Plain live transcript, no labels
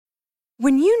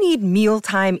When you need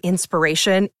mealtime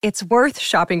inspiration, it's worth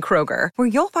shopping Kroger, where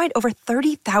you'll find over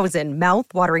 30,000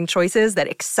 mouth-watering choices that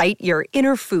excite your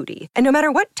inner foodie. And no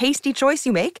matter what tasty choice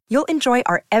you make, you'll enjoy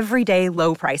our everyday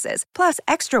low prices, plus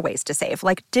extra ways to save,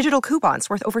 like digital coupons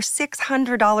worth over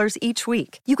 $600 each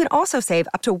week. You can also save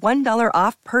up to $1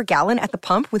 off per gallon at the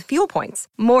pump with fuel points.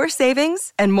 More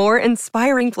savings and more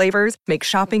inspiring flavors make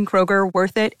shopping Kroger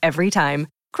worth it every time.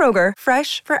 Kroger,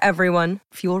 fresh for everyone.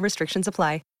 Fuel restrictions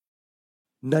apply.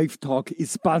 Knife Talk is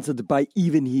sponsored by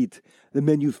Evenheat, the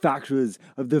manufacturers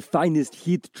of the finest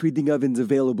heat treating ovens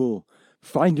available.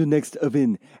 Find your next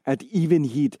oven at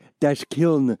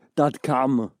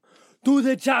evenheat-kiln.com. To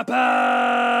the chopper!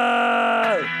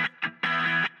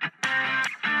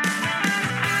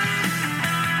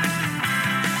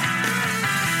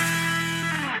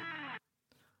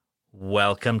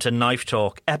 Welcome to Knife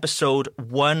Talk, episode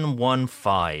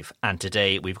 115. And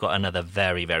today we've got another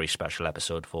very, very special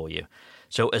episode for you.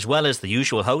 So as well as the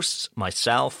usual hosts,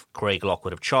 myself, Craig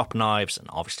Lockwood of Chop Knives, and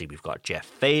obviously we've got Jeff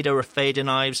Fader of Fader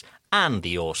Knives, and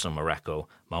the awesome Mareko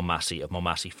Momasi of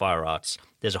Momasi Fire Arts.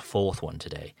 There's a fourth one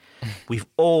today. We've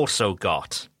also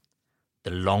got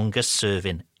the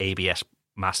longest-serving ABS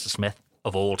mastersmith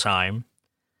of all time,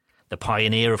 the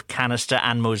pioneer of canister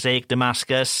and mosaic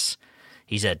Damascus.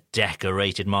 He's a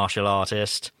decorated martial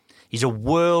artist. He's a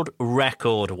world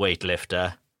record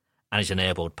weightlifter, and he's an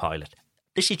airboat pilot.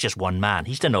 This is just one man.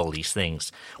 He's done all these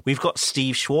things. We've got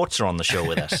Steve Schwartzer on the show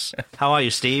with us. How are you,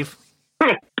 Steve?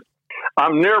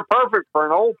 I'm near perfect for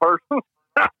an old person.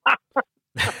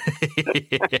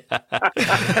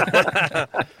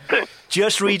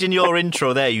 Just reading your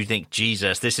intro there, you think,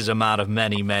 Jesus, this is a man of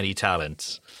many, many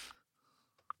talents.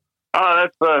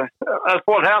 That's what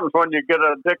happens when you get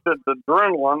addicted to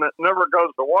adrenaline. It never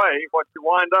goes away. What you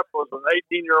wind up with is an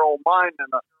 18-year-old mind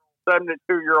and a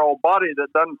 72-year-old body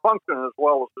that doesn't function as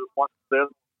well as it once did.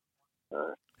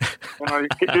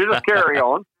 You just carry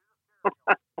on.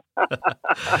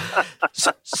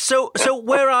 So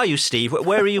where are you, Steve?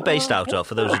 Where are you based out of,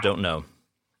 for those who don't know?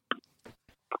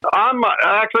 I'm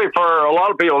actually, for a lot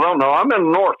of people who don't know, I'm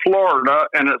in North Florida,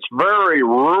 and it's very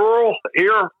rural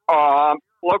here. I'm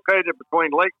located between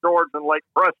Lake George and Lake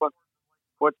Crescent,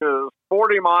 which is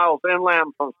 40 miles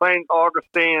inland from St.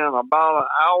 Augustine and about an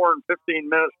hour and 15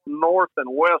 minutes north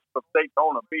and west of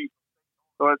Daytona Beach.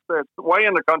 So it's way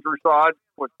in the countryside,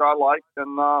 which I like,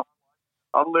 and I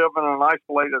live in an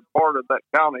isolated part of that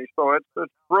county. So it's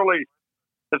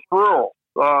rural.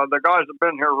 The guys have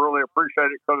been here really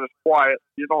appreciate it because it's quiet.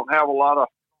 You don't have a lot of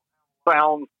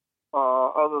sounds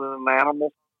other than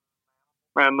animals.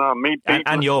 And me beating.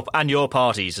 And your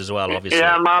parties as well, obviously.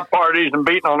 Yeah, my parties and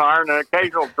beating on iron and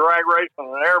occasional drag race and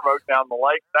an airboat down the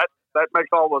lake. That makes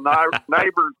all the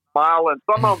neighbors smile, and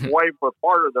some of them wave with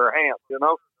part of their hands, you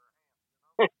know.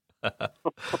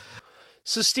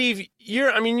 So, Steve,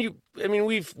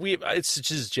 it's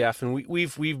just Jeff, and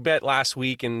we've met last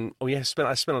week, and I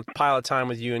spent a pile of time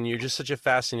with you, and you're just such a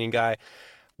fascinating guy.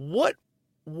 What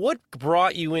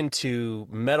brought you into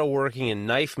metalworking and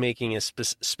knife making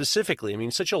specifically? I mean,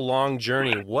 such a long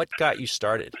journey. What got you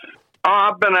started?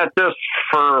 I've been at this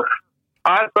for,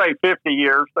 I'd say, 50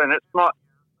 years, and it's not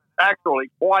actually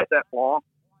quite that long.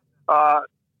 I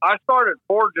started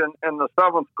forging in the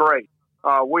 7th grade.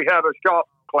 We had a shop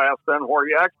class then where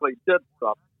you actually did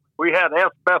stuff. We had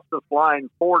asbestos-lined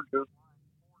forges,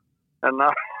 and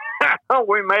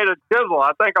we made a chisel.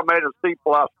 I think I made a C+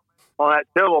 on that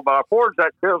chisel, but I forged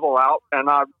that chisel out, and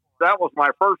that was my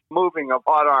first moving of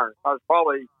hot iron. I was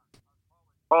probably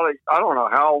I don't know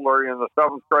how old are you in the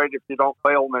 7th grade if you don't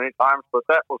fail many times, but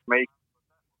that was me.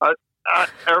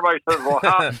 Everybody says, well,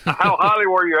 how highly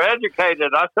were you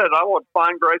educated? I said I would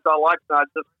find grades I liked, and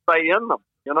I'd just stay in them,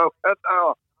 you know.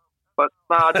 But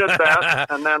no, I did that,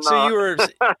 and then so you were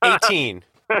 18.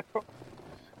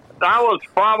 I was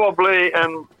probably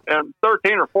in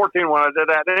 13 or 14 when I did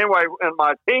that. Anyway, in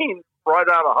my teens, right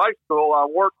out of high school, I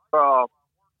worked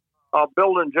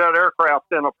building jet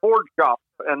aircraft in a forge shop,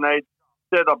 and they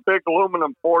did a big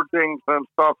aluminum forgings and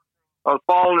stuff. I was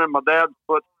following in my dad's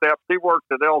footsteps. He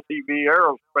worked at LTV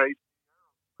Aerospace.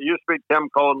 It used to be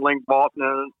Timco and Linkbot,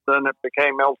 and then it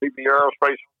became LTV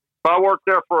Aerospace. So I worked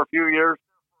there for a few years,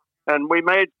 and we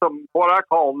made some what I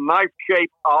call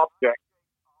knife-shaped objects,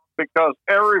 because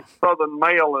every Southern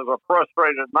male is a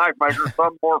frustrated knife maker,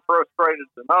 some more frustrated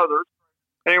than others.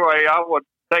 Anyway, I would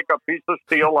take a piece of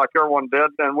steel like everyone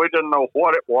did, and we didn't know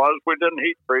what it was. We didn't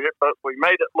heat treat it, but we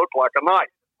made it look like a knife.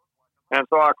 And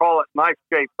so I call it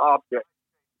knife-shaped object.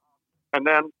 And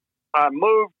then I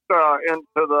moved into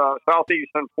the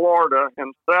southeastern Florida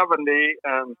in 70,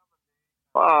 and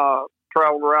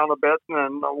traveled around a bit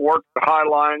and worked the high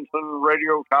lines and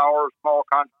radio towers and all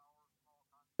kinds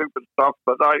of stupid stuff.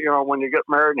 But when you get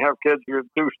married and have kids, you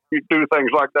do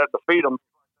things like that to feed them.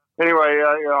 Anyway,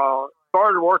 I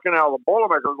started working out of the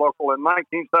Boilermakers local in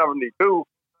 1972,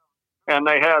 and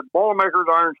they had Boilermakers,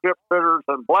 iron ship fitters,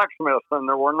 and blacksmiths, and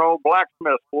there were no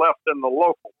blacksmiths left in the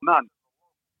local, none.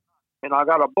 And I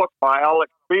got a book by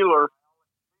Alex Beeler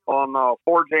on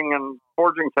forging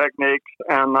techniques,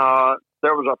 and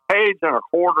there was a page and a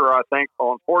quarter, I think,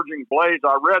 on forging blades.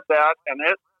 I read that, and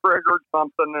it triggered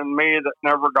something in me that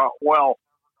never got well.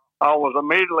 I was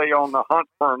immediately on the hunt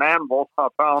for an anvil. I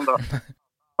found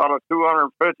about a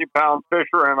 250-pound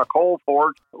Fisher in a coal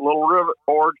forge, a little rivet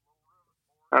forge,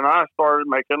 and I started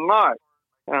making knives.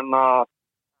 And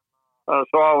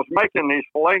so I was making these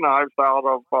fillet knives out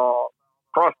of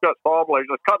cross-cut saw blades,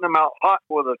 just cutting them out hot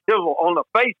with a chisel on the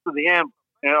face of the anvil.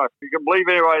 If you can believe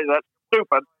anybody that's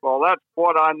stupid, well, that's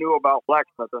what I knew about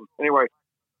blacksmithing. Anyway,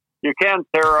 you can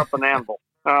tear up an anvil.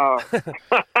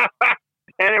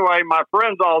 Anyway, my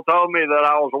friends all told me that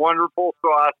I was wonderful,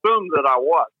 so I assumed that I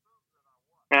was.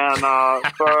 And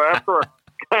so after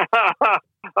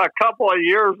a couple of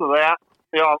years of that,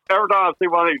 every time I see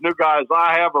one of these new guys,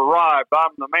 I have arrived.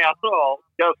 I'm the man. So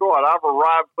guess what? I've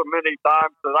arrived so many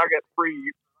times that I get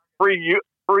free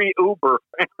Uber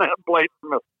in that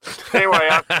bladesmith. Anyway,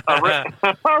 I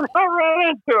ran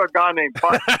into a guy named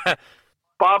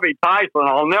Bobby Tyson.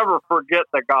 I'll never forget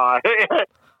the guy.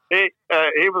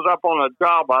 He was up on a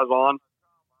job I was on,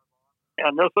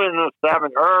 and this was in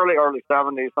the early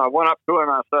 70s. I went up to him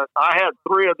and I said, I had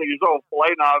 3 of these old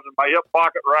fillet knives in my hip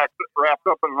pocket wrapped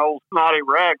up in an old snotty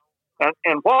rag.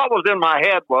 And what was in my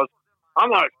head was, I'm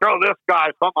going to show this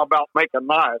guy something about making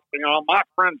knives. My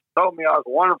friends told me I was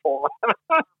wonderful,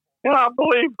 and I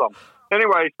believed them.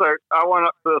 Anyway, so I went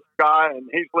up to this guy, and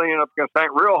he's leaning up against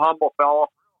that real humble fellow.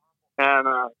 And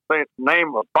his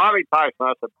name was Bobby Tyson.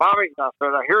 I said, Bobby, I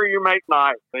hear you make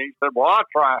knives. And he said, well, I'll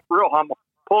try it. Real humble.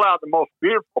 Pull out the most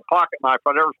beautiful pocket knife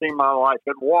I'd ever seen in my life.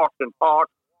 It walked and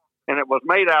talked, and it was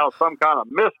made out of some kind of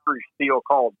mystery steel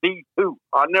called D2.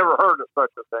 I'd never heard of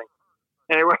such a thing.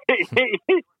 Anyway,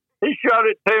 he showed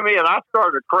it to me, and I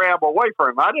started to crab away from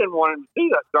him. I didn't want him to see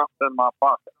that junk in my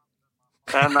pocket.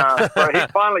 And so he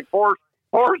finally forced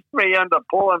me into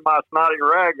pulling my snotty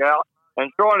rag out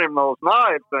and showing him those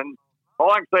knives. And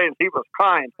all I can say is he was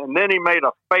kind. And then he made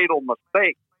a fatal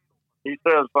mistake. He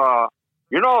says,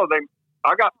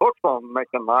 I got books on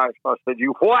making knives. I said,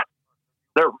 you what?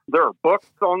 There are books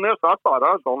on this? I thought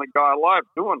I was the only guy alive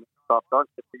doing this stuff.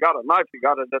 If you got a knife, you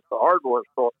got it at the hardware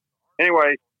store.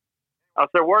 Anyway, I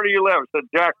said, where do you live? I said,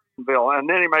 Jacksonville. And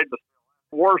then he made the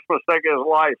worst mistake of his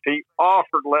life. He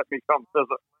offered to let me come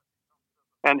visit.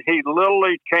 And he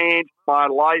literally changed my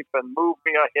life and moved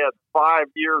me ahead 5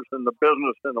 years in the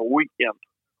business in a weekend.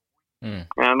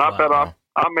 And I bet I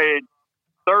made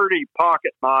 30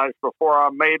 pocket knives before I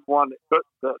made one that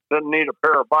didn't need a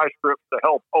pair of vice grips to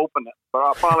help open it. But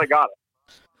I finally got it.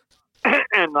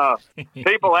 And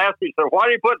people ask me, so why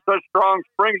do you put such strong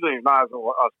springs in these knives?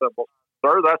 I said, well,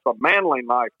 sir, that's a manly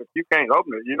knife. If you can't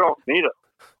open it, you don't need it.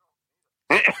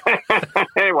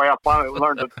 Anyway, I finally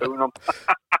learned to tune them.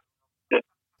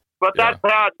 But that's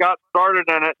how it got started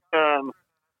in it. And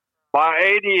by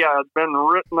 80, I had been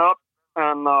written up,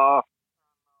 and I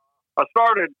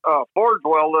started forge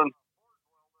welding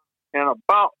in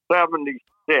about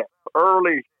 76,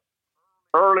 early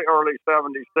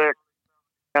 76.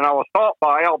 And I was taught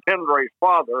by Al Pendray's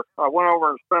father. I went over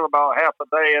and spent about half a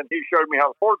day, and he showed me how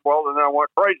to forge weld, and then I went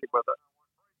crazy with it.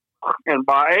 And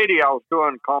by 80, I was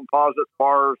doing composite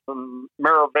bars and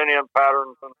Merovingian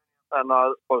patterns, and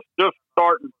I was just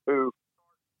starting to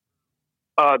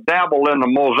dabble in the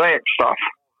mosaic stuff.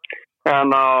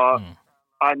 And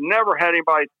I never had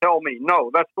anybody tell me no.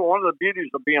 That's one of the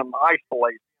beauties of being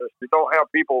isolated. Is you don't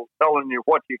have people telling you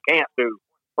what you can't do,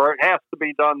 or it has to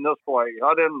be done this way.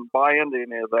 I didn't buy into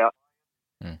any of that.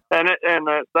 And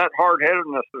that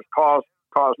hard-headedness has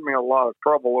caused me a lot of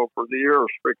trouble over the years,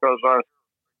 because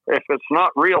if it's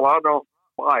not real, I don't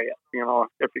buy it.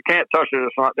 If you can't touch it,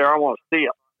 it's not there. I want to see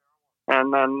it.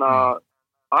 And then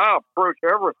I approach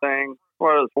everything,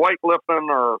 whether it's weightlifting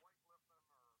or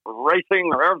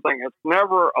racing or everything. It's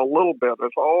never a little bit.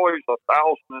 It's always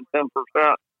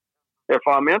 1,010%. If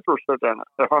I'm interested in it.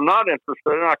 If I'm not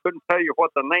interested in it, I couldn't tell you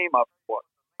what the name of it was.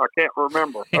 I can't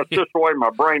remember. That's just the way my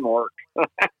brain works.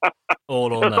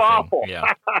 All or it's nothing. Awful.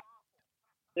 Yeah.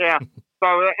 Yeah.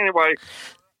 So anyway,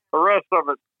 the rest of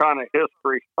it's kind of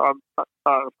history.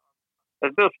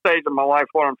 At this stage of my life,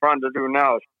 what I'm trying to do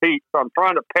now is teach. I'm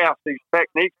trying to pass these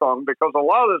techniques on, because a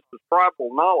lot of this is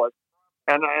tribal knowledge,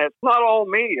 And it's not all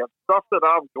me. It's stuff that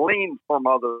I've gleaned from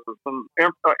others and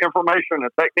information and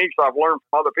techniques I've learned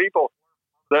from other people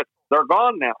that they're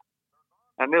gone now.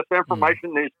 And this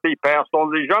information needs to be passed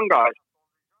on to these young guys.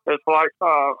 It's like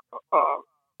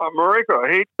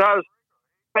Marika. He does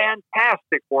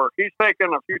fantastic work. He's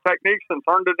taken a few techniques and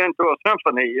turned it into a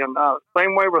symphony. And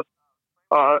same way with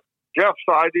Jeff's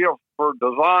idea for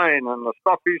design and the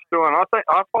stuff he's doing.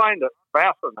 I find it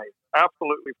fascinating,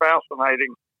 absolutely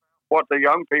fascinating, what the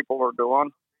young people are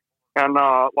doing. And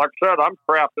like I said, I'm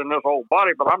trapped in this old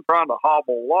body, but I'm trying to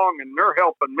hobble along, and they're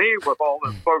helping me with all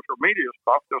this social media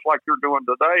stuff, just like you're doing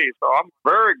today. So I'm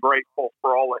very grateful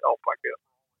for all the help I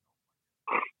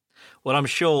get. Well, I'm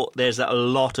sure there's a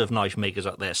lot of knife makers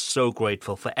out there so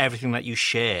grateful for everything that you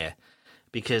share,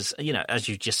 because, you know, as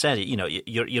you just said, you know,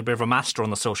 you're a bit of a master on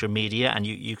the social media, and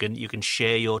you can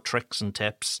share your tricks and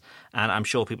tips, and I'm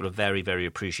sure people are very, very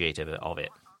appreciative of it.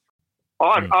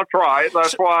 I try.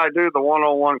 That's why I do the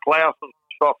one-on-one classes and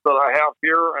stuff that I have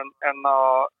here, and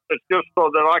it's just so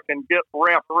that I can get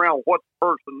wrapped around what the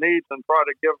person needs and try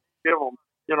to give them,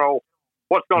 you know,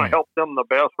 what's going to help them the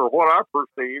best, or what I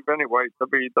perceive anyway to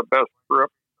be the best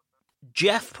grip.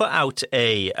 Jeff put out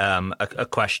a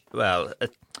question. Well,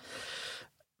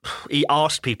 he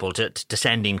asked people to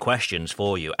send in questions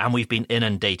for you, and we've been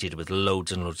inundated with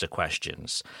loads and loads of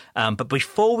questions. But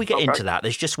before we get into that,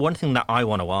 there's just one thing that I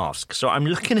want to ask. So I'm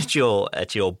looking at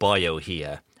your bio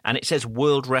here, and it says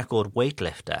world record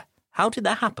weightlifter. How did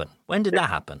that happen? When did that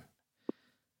happen?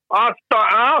 I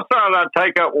started to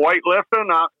take up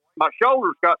weightlifting. My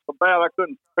shoulders got so bad I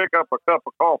couldn't pick up a cup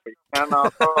of coffee, and so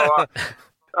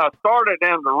I started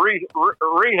into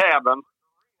rehabbing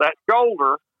that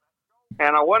shoulder.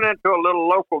 And I went into a little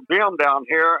local gym down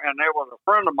here, and there was a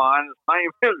friend of mine. His name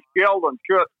is Sheldon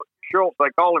Schultz. They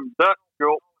call him Dutch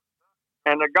Schultz.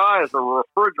 And the guy is a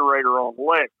refrigerator on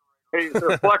legs. He's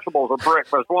as flexible as a brick,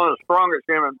 but it's one of the strongest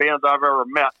human beings I've ever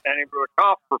met. And he was a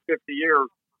cop for 50 years.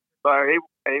 So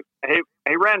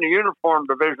he ran the uniform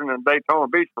division in Daytona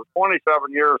Beach for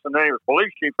 27 years, and then he was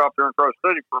police chief up there in Cruz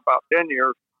City for about 10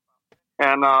 years.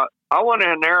 And I went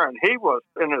in there, and he was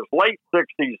in his late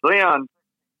 60s then.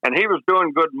 And he was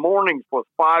doing good mornings with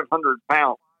 500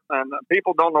 pounds. And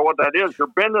people don't know what that is. You're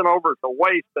bending over at the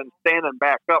waist and standing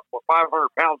back up with 500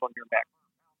 pounds on your neck.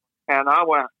 And I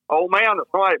went, oh, man, if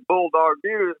somebody bulldogged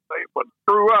you, they would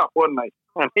screw up, wouldn't they?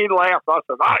 And he laughed. I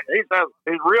said,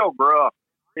 he's real gruff.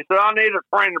 He said, I need a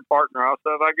training partner. I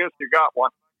said, I guess you got one.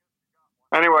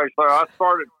 Anyway, so I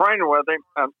started training with him.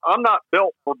 And I'm not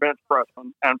built for bench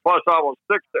pressing. And plus, I was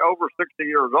over 60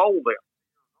 years old then.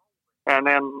 And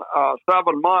in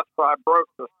 7 months, I broke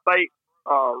the state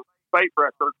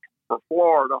record for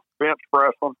Florida bench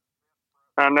pressing.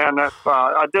 And then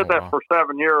I did that for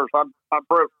 7 years. I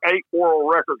broke 8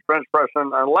 world records bench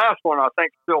pressing. And the last one I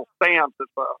think still stands.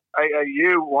 It's a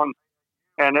AAU one,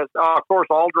 and it's of course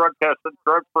all drug tested,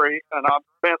 drug free. And I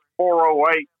benched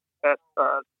 408 at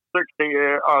 60.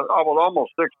 I was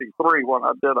almost 63 when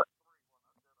I did it.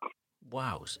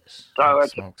 Wowzers. So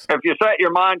if you set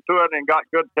your mind to it and got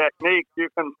good technique, you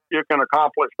can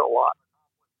accomplish a lot.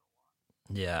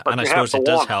 Yeah, But and I suppose it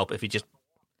does help if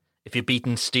you're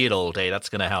beating steel all day. That's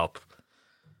going to help.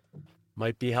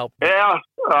 Might be helpful. Yeah,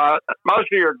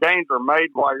 most of your gains are made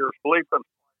while you're sleeping.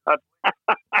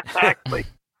 Actually,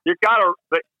 you got to.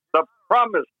 The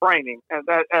problem is training, and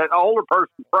that an older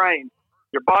person trains,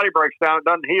 your body breaks down. It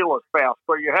doesn't heal as fast,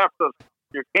 so you have to.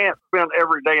 You can't spend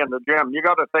every day in the gym. You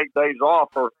got to take days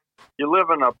off, or you live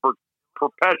in a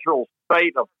perpetual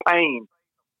state of pain,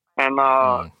 and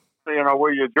you know,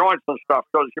 with your joints and stuff,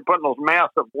 because you're putting those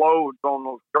massive loads on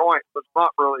those joints. It's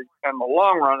not really, in the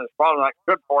long run, it's probably not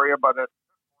good for you, but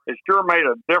it sure made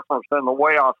a difference in the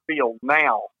way I feel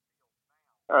now.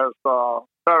 As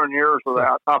 7 years of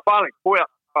that, I finally quit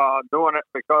doing it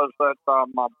because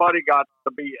my buddy got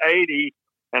to be 80,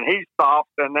 and he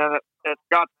stopped, and then it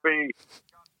got to be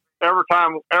every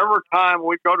time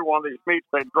we'd go to one of these meets,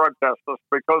 they'd drug test us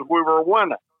because we were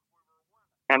winning.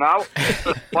 And I was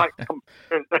like,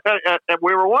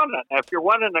 we were winning. If you're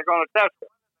winning, they're going to test you.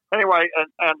 Anyway,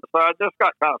 and so I just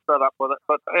got kind of fed up with it.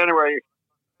 But anyway,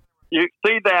 you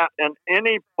see that in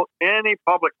any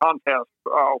public contest,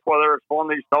 whether it's one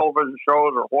of these television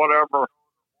shows or whatever,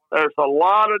 there's a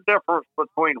lot of difference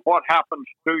between what happens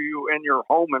to you in your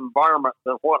home environment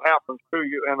and what happens to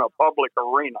you in a public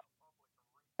arena.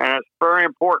 And it's very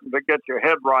important to get your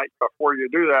head right before you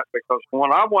do that, because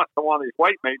when I went to one of these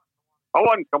weight meets, I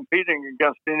wasn't competing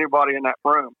against anybody in that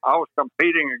room. I was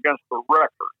competing against the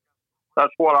record.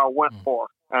 That's what I went for,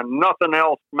 and nothing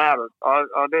else mattered.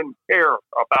 I didn't care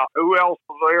about who else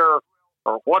was there,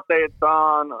 or what they had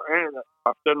done or anything.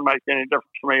 It didn't make any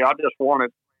difference to me. I just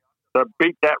wanted to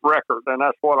beat that record, and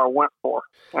that's what I went for.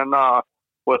 And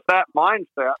with that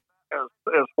mindset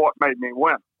is what made me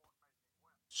win.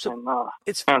 So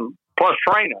and plus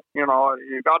training. You know,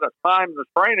 you got to time the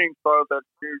training so that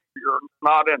you're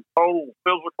not in total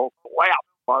physical collapse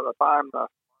by the time the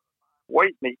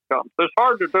weight meet comes. It's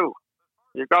hard to do.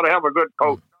 You got to have a good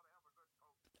coach.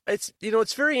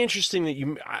 It's very interesting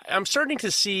that I'm starting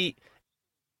to see.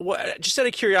 Just out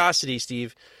of curiosity,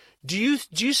 Steve, do you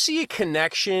see a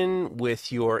connection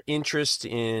with your interest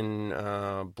in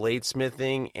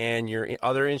bladesmithing and your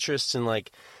other interests in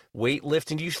like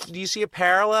weightlifting? Do you see a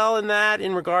parallel in that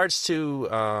in regards to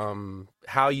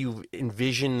how you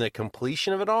envision the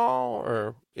completion of it all,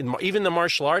 or even the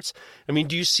martial arts? I mean,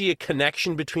 do you see a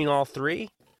connection between all three?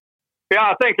 Yeah,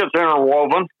 I think it's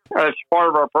interwoven. It's part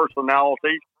of our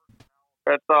personalities.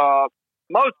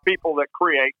 Most people that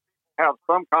create have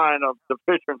some kind of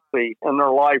deficiency in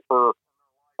their life, or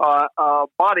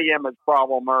body image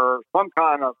problem, or some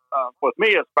kind of. With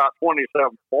me, it's about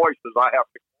 27 voices I have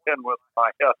to contend with in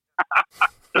my head.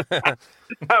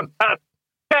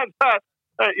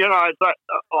 You know, it's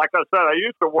like I said, I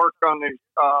used to work on these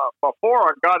before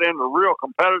I got into real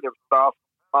competitive stuff.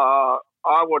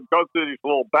 I would go through these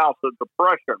little bouts of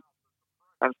depression.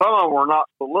 And some of them were not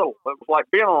so little. It was like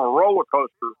being on a roller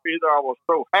coaster. Either I was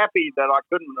so happy that I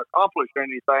couldn't accomplish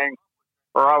anything,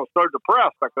 or I was so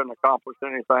depressed I couldn't accomplish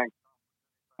anything.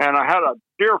 And I had a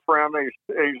dear friend. He's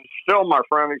still my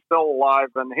friend. He's still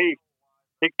alive. And he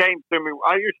came to me.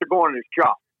 I used to go in his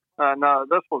shop. And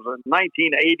this was in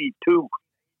 1982.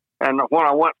 And when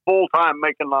I went full-time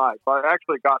making knives, I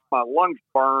actually got my lungs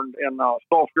burned in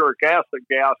sulfuric acid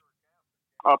gas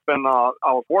up in,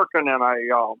 I was working in a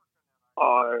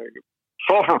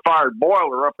sulfur-fired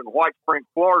boiler up in White Springs,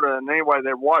 Florida. And anyway,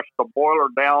 they washed the boiler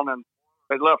down and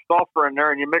they left sulfur in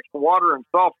there. And you mix water and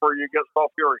sulfur, you get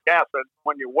sulfuric acid.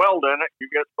 When you weld in it, you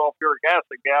get sulfuric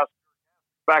acid gas.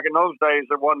 Back in those days,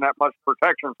 there wasn't that much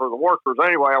protection for the workers.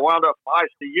 Anyway, I wound up in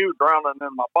ICU drowning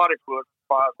in my body fluid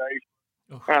for 5 days.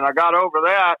 And I got over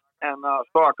that, and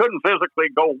so I couldn't physically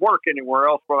go work anywhere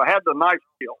else, but I had the knife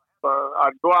skill. So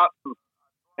I'd go out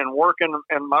and work in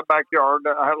my backyard.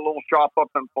 I had a little shop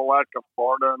up in Palatka,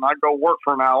 Florida, and I'd go work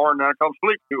for an hour, and then I'd come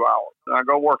sleep 2 hours. And I'd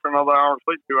go work another hour,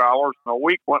 sleep 2 hours, and a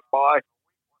week went by,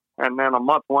 and then a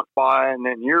month went by, and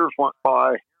then years went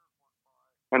by.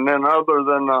 And then other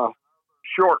than a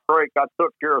short break I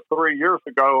took here 3 years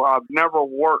ago, I've never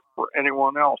worked for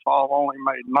anyone else. I've only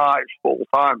made knives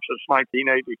full-time since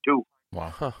 1982. Wow.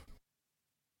 Huh.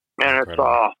 And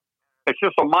it's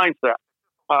just a mindset.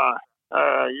 I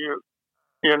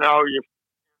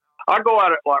go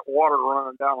at it like water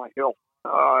running down a hill.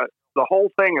 The whole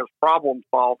thing is problem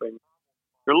solving.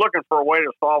 You're looking for a way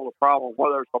to solve the problem,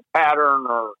 whether it's a pattern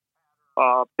or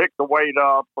pick the weight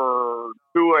up or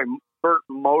do a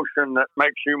certain motion that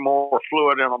makes you more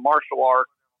fluid in a martial art.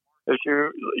 Is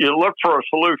you look for a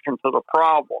solution to the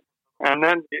problem, and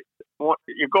then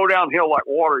you go downhill like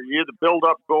water. You either build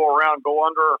up, go around, go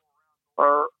under,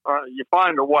 or you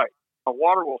find a way. The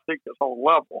water will seek its own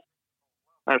level.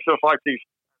 And it's just like these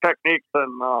techniques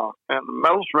and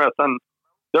metalsmith, and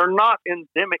they're not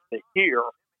endemic to here.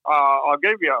 I'll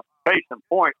give you a case in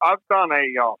point. I've done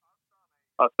a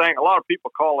thing. A lot of people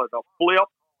call it a flip.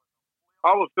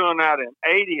 I was doing that in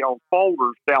 80 on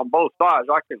folders down both sides.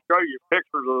 I can show you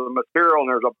pictures of the material, and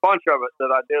there's a bunch of it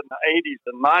that I did in the 80s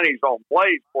and 90s on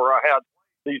blades where I had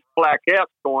these plaquettes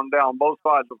going down both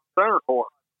sides of the center core.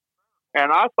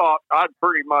 And I thought I'd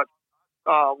pretty much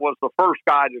was the first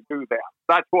guy to do that.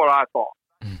 That's what I thought.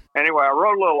 Anyway, I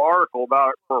wrote a little article about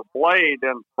it for Blade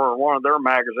and for one of their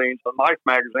magazines, the knife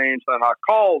magazines, and I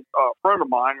called a friend of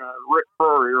mine, Rick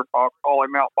Furrier. I'll call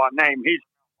him out by name.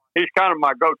 He's kind of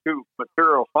my go-to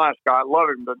material science guy. I love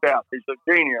him to death. He's a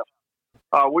genius.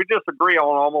 We disagree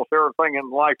on almost everything in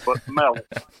life but metal.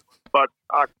 But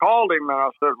I called him and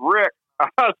I said, Rick, I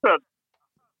said,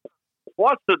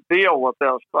 what's the deal with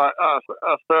this? I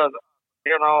said,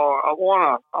 I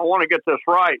want to get this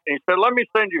right. And he said, let me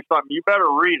send you something. You better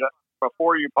read it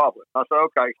before you publish. I said,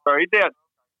 okay. So he did.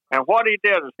 And what he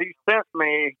did is he sent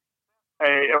me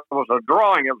it was a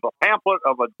drawing. It was a pamphlet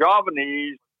of a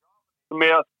Javanese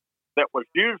smith that was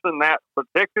using that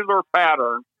particular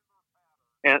pattern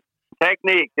and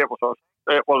technique. It was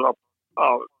a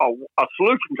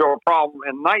solution to a problem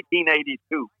in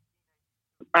 1982.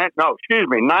 No, excuse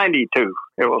me, 92.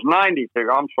 It was 92.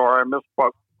 I'm sorry, I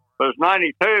misspoke. It was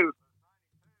 92,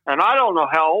 and I don't know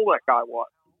how old that guy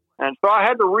was. And so I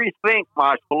had to rethink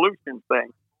my solution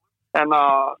thing. And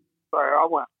so I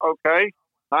went, okay,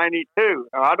 92.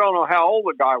 And I don't know how old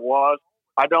the guy was,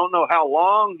 I don't know how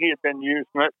long he had been using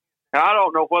it. And I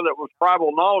don't know whether it was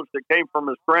tribal knowledge that came from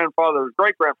his grandfather, his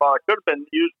great-grandfather. It could have been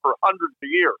used for hundreds of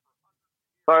years.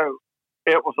 So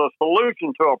it was a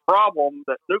solution to a problem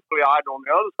that nucleide on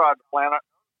the other side of the planet,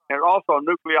 and also a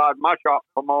nucleide in my shop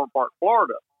from Pomona Park,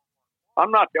 Florida.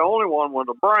 I'm not the only one with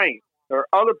a brain. There are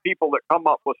other people that come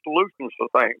up with solutions to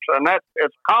things, and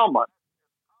it's common.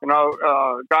 You know,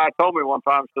 a guy told me one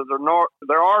time, said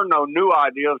there are no new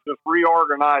ideas, just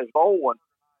reorganized old ones,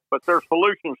 but they're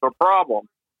solutions to problems.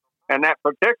 And that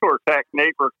particular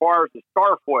technique requires a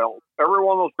scarf weld. Every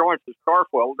one of those joints is scarf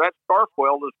weld. That scarf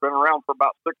weld has been around for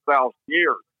about 6,000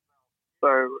 years.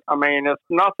 So, I mean, it's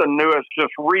nothing new. It's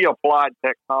just reapplied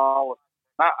technology.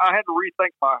 I had to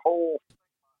rethink my whole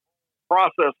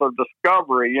process of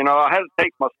discovery. You know, I had to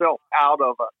take myself out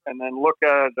of it and then look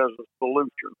at it as a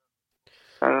solution.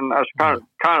 And that's kind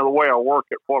of the way I work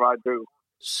at what I do.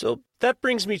 So that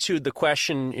brings me to the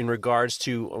question in regards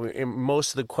to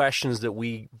most of the questions that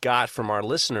we got from our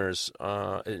listeners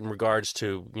in regards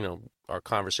to, you know, our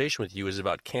conversation with you is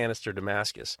about canister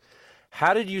Damascus.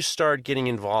 How did you start getting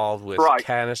involved with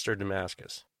canister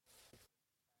Damascus?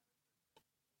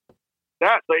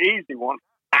 That's the easy one.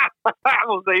 That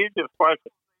was the easiest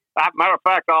question. Matter of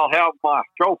fact, I'll have my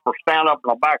chauffeur stand up in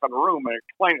the back of the room and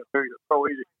explain it to you. It's so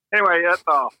easy. Anyway,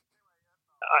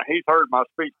 he's heard my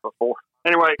speech before.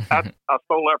 Anyway, I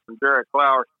stole that from Jerry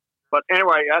Clowers. But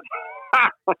anyway, I'd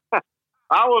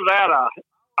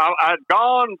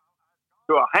gone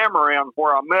to a hammer-in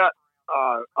where I met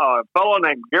a fellow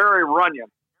named Gary Runyon.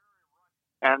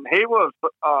 And he was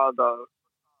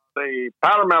the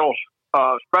powder metal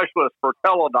specialist for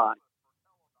Teledyne.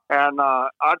 And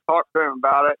I talked to him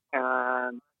about it,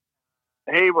 and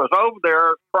he was over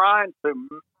there trying to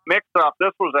mix up.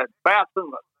 This was at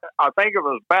Batson. I think it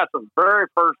was Batson's very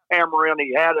first hammer-in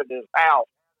he had at his house.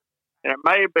 And it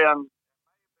may have been,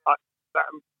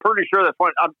 I'm pretty sure that's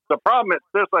when, the problem at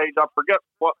this age, I forget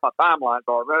what my timelines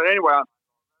are. But anyway,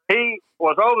 he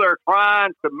was over there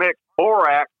trying to mix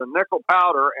borax and nickel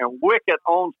powder and wick it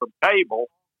on some cable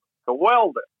to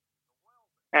weld it.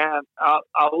 And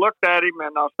I looked at him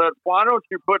and I said, why don't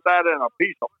you put that in a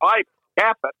piece of pipe,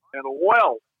 cap it, and it'll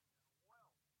weld?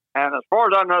 And as far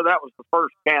as I know, that was the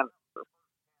first canister.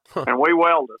 And we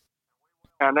welded.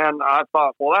 And then I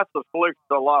thought, well, that's the solution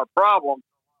to a lot of problems.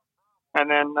 And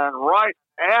then right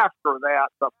after that,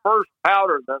 the first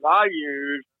powder that I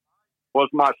used was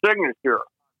my signature.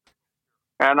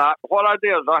 And what I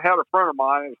did is I had a friend of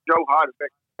mine, it's Joe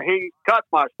Heidebeck. He cut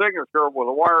my signature with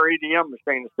a wire EDM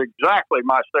machine. It's exactly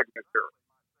my signature.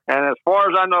 And as far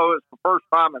as I know, it's the first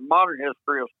time in modern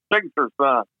history a signature's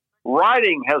done.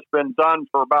 Writing has been done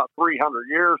for about 300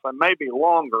 years and maybe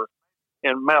longer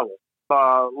in metal.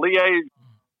 Liège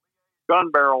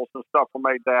gun barrels and stuff were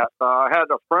made that. I had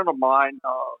a friend of mine,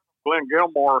 Glenn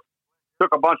Gilmore,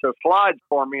 took a bunch of slides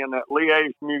for me in that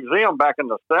Liège museum back in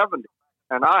the 70s.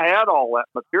 And I had all that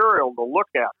material to look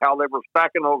at, how they were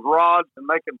stacking those rods and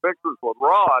making pictures with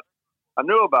rods. I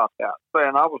knew about that.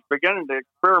 And I was beginning to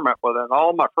experiment with it. And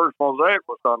all my first mosaic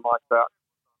was done like that.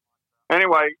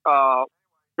 Anyway,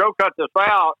 Joe cut this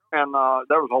out, and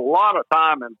there was a lot of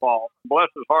time involved. Bless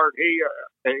his heart, he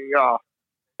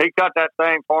cut that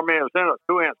thing for me. It was in a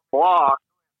 2-inch block,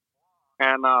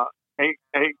 and he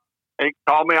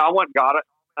called me. I went and got it,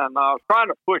 and I was trying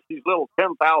to push these little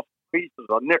 10,000 pieces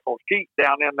of nickel sheet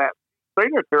down in that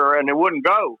signature, and it wouldn't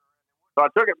go. So I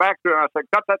took it back to him, and I said,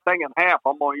 cut that thing in half.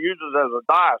 I'm going to use it as a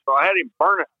die. So I had him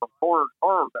burn it from corner to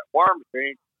corner with that wire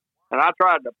machine, and I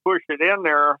tried to push it in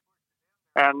there,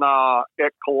 and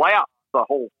it collapsed the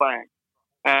whole thing.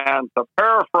 And to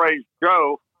paraphrase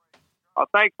Joe, I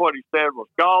think what he said was,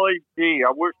 golly gee,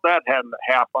 I wish that hadn't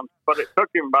happened. But it took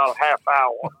him about a half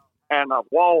hour, and the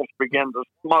walls began to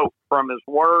smoke from his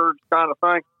words kind of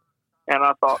thing. And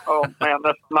I thought, oh, man,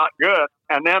 that's not good.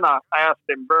 And then I asked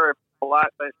him very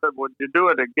politely, I said, would you do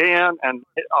it again? And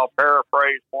I'll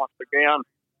paraphrase once again,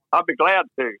 I'd be glad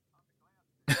to.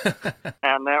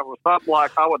 And that was something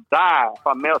like I would die if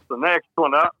I messed the next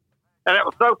one up. And it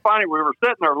was so funny. We were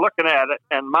sitting there looking at it,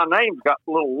 and my name's got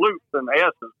little loops in the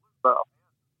S's and stuff.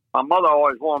 My mother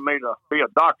always wanted me to be a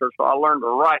doctor, so I learned to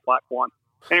write like one.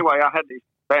 Anyway, I had these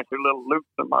fancy little loops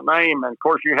in my name, and of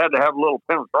course you had to have little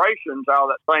penetrations out of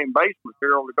that same base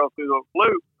material to go through those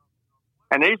loops.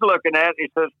 And he's looking at it,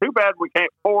 he says, too bad we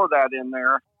can't pour that in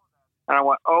there. And I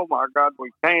went, oh my God,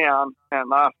 we can.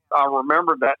 And I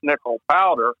remembered that nickel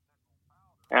powder,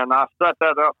 and I set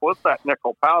that up with that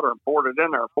nickel powder and poured it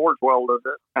in there, forge welded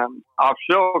it, and I've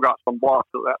still got some blocks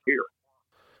of that here.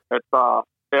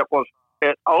 It was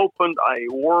it opened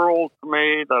a world to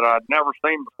me that I'd never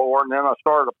seen before. And then I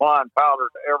started applying powder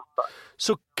to everything.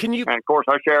 So can you? And of course,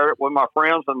 I shared it with my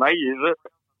friends, and they use it.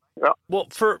 Yeah. Well,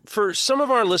 for some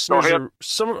of our listeners,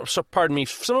 some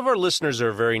of our listeners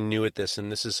are very new at this,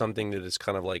 and this is something that is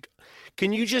kind of like,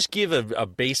 can you just give a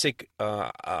basic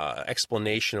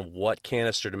explanation of what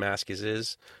canister Damascus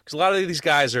is? Because a lot of these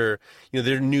guys are,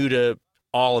 they're new to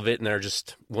all of it, and they're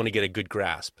just want to get a good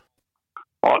grasp.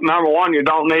 Well, number one, you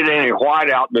don't need any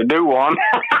whiteout to do one.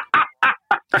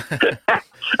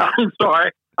 I'm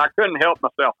sorry, I couldn't help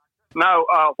myself. No,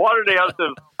 what it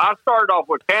is I started off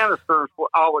with canisters.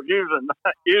 I was using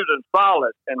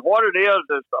solid, and what it is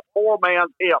a 4-man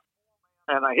hip,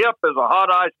 and a hip is a hot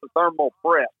isothermal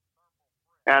press.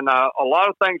 And a lot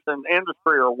of things in the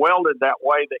industry are welded that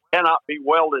way that cannot be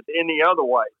welded any other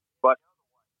way. But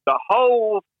the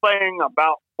whole thing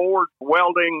about forged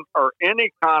welding or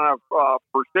any kind of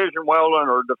precision welding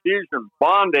or diffusion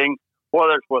bonding,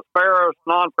 whether it's with ferrous,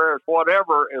 non-ferrous,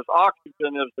 whatever, is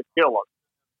oxygen is the killer.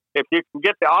 If you can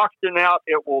get the oxygen out,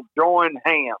 it will join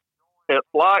hands. It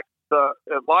likes to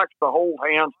hold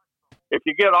hands. If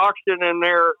you get oxygen in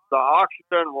there, the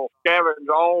oxygen will scavenge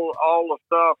all the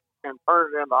stuff and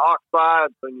turn it into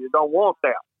oxides, and you don't want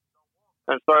that.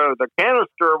 And so the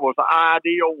canister was the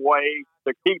ideal way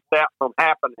to keep that from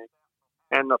happening.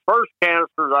 And the first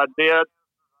canisters I did,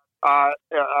 I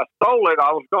stole it.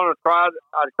 I was going to try it.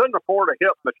 I couldn't afford a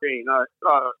hip machine.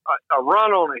 A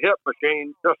run on a hip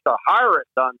machine just to hire it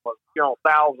done was,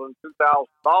 $1,000, $2,000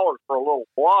 for a little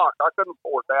block. I couldn't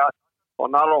afford that. Well,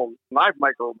 not on knife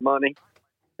maker money.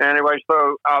 Anyway,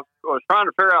 so I was trying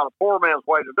to figure out a poor man's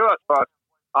way to do it. So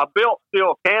I built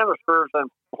steel canisters, and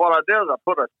what I did is I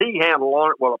put a T-handle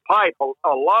on it with a pipe. A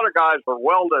lot of guys are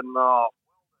welding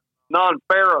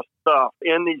non-ferrous stuff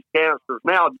in these canisters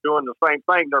now, doing the same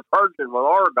thing. They're purging with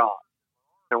argon.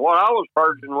 And what I was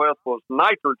purging with was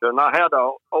nitrogen. I had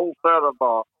an old set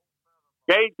of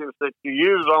gauges that you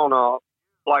use on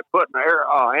like putting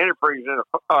antifreeze in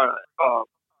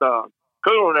the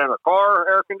coolant in a car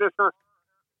air conditioner.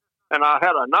 And I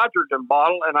had a nitrogen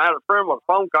bottle, and I had a friend with a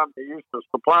phone company who used to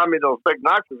supply me those big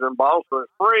nitrogen bottles, so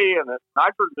it's free, and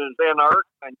nitrogen is inert,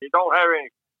 and you don't have any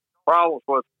problems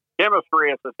with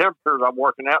chemistry at the temperatures I'm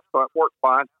working at, so it works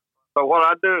fine. So what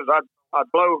I do is I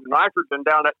blow nitrogen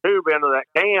down that tube into that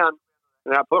can,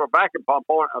 and I put a vacuum pump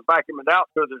on it and vacuum it out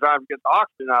to the time to get the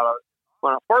oxygen out of it.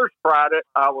 When I first tried it,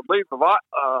 I would leave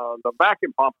the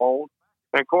vacuum pump on,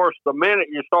 and of course, the minute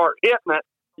you start hitting it,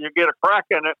 you get a crack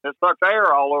in it, and it sucks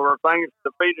air all over things,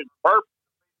 defeated the purpose.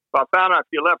 So I found out if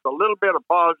you left a little bit of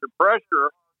positive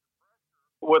pressure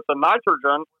with the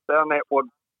nitrogen, then it would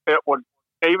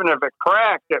even if it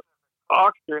cracked,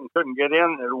 oxygen couldn't get in,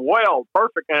 and it weld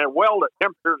perfect, and it weld at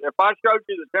temperatures. If I showed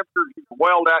you the temperatures you could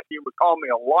weld at, you would call me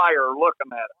a liar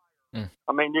looking at it.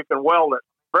 I mean, you can weld it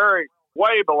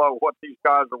way below what these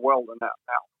guys are welding at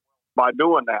now by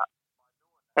doing that.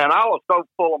 And I was so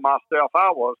full of myself.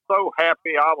 I was so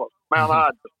happy. I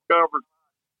had discovered,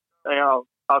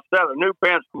 I set a new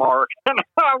benchmark. And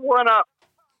I went up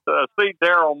to see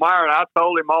Daryl Meyer, and I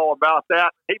told him all about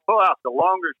that. He pulled out the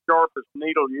longest, sharpest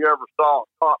needle you ever saw and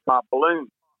popped my balloon.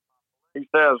 He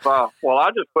says, well,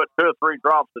 I just put 2 or 3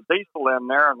 drops of diesel in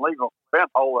there and leave a vent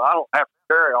hole. I don't have to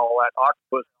carry all that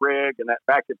octopus rig and that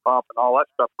vacuum pump and all that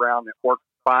stuff around. It works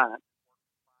fine.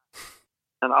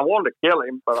 And I wanted to kill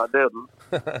him, but I didn't.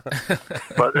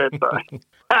 but it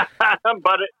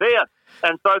did.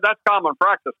 And so that's common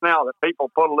practice now, that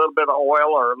people put a little bit of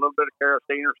oil or a little bit of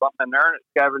kerosene or something in there, and it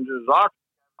scavenges oxygen.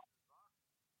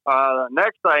 The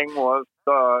next thing was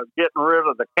getting rid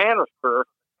of the canister.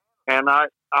 And I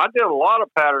did a lot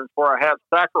of patterns where I had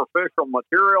sacrificial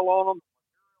material on them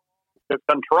to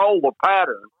control the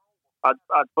pattern. I'd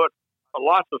put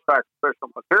lots of sacrificial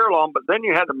material on, but then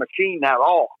you had to machine that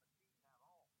off.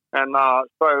 And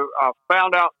so I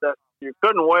found out that you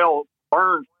couldn't weld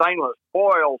burned stainless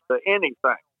foil to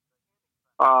anything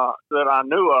that I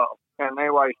knew of. And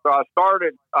anyway, so I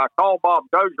called Bob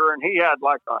Dozier, and he had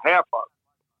like a half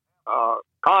a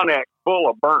Connex full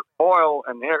of burnt foil,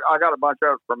 and I got a bunch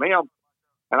of it from him.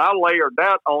 And I layered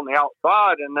that on the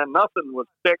outside, and then nothing would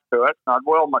stick to it. And I'd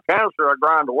weld my canister, I'd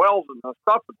grind the welds, and the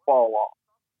stuff would fall off.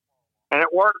 And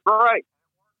it worked great.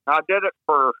 I did it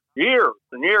for years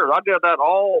and years. I did that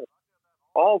all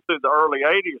through the early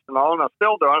 80s and all, and I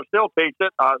still do it. I still teach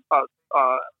it. Matter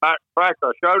of fact,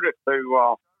 I showed it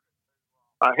to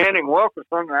Henning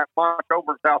Wilkinson at March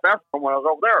over in South Africa when I was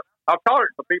over there. I've taught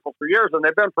it to people for years, and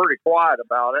they've been pretty quiet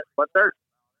about it. But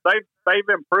they've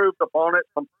improved upon it.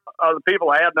 Some other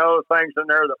people had other things in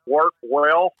there that worked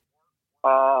well,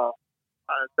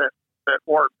 that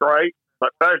worked great. But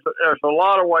there's a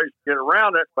lot of ways to get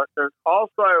around it, but there's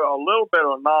also a little bit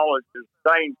of knowledge is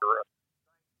dangerous.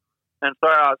 And so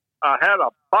I had a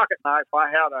pocket knife.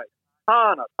 I had a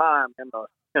ton of time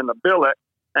in the billet,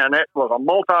 and it was a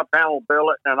multi-panel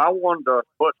billet, and I wanted to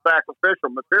put sacrificial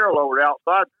material over the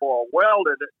outside before I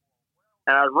welded it,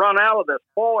 and I'd run out of this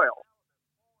foil.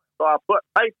 So I put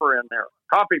paper in there,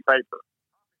 copy paper,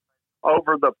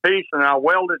 over the piece, and I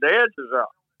welded the edges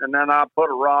up. And then I put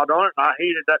a rod on it, and I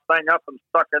heated that thing up and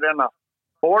stuck it in the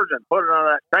forge and put it on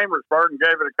that chambersburg and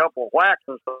gave it a couple of whacks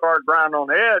and started grinding on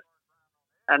the edge,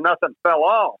 and nothing fell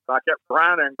off. I kept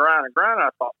grinding and grinding and grinding. I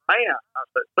thought, man, I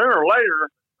said, sooner or later,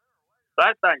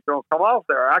 that thing's going to come off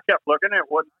there. I kept looking at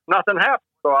it, nothing happened.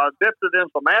 So I dipped it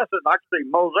in some acid, and I could see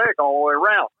mosaic all the way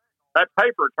around. That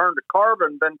paper turned to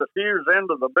carbon, then diffused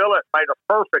into the billet, made a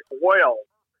perfect weld.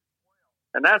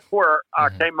 And that's where I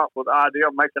came up with the idea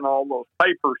of making all those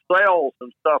paper cells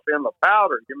and stuff in the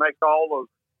powder. You make all those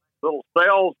little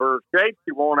cells or shapes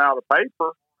you want out of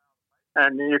paper,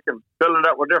 and you can fill it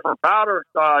up with different powders.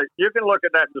 You can look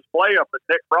at that display up at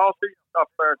Dick Frosty's up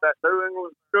there at that New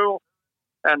England school,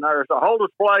 and there's a whole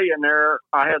display in there.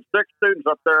 I had 6 students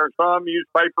up there. Some used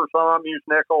paper, some used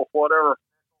nickel, whatever,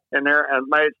 in there, and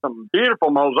made some beautiful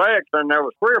mosaics. And there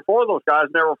was 3 or 4 of those guys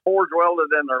never forge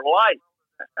welded in their life.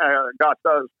 Got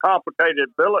those complicated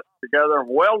billets together and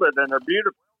welded, and they're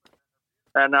beautiful.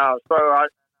 And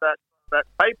that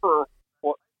paper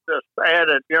just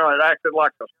added, it acted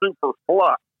like a super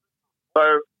flux.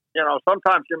 So,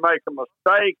 sometimes you make a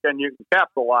mistake and you can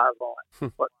capitalize on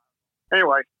it. But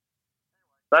anyway,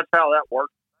 that's how that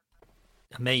works.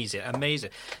 Amazing.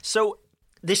 So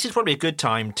this is probably a good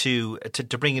time to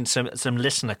bring in some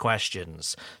listener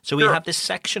questions. So we have this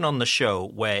section on the show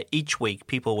where each week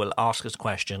people will ask us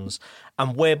questions,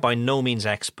 and we're by no means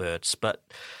experts, but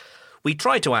we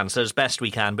try to answer as best we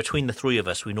can. Between the 3 of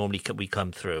us, we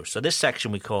come through. So this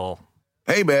section we call,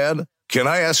 "Hey man, can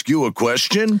I ask you a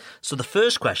question?" So the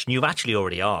first question you've actually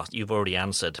already asked, you've already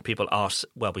answered. People ask,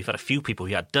 well, we've had a few people.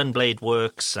 We had Dunblade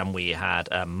Works, and we had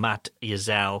Matt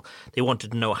Yazell. They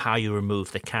wanted to know how you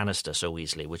remove the canister so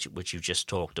easily, which you just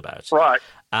talked about. Right.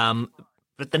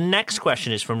 But the next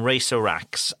question is from Racer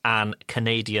Racks and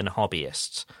Canadian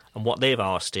Hobbyists, and what they've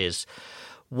asked is,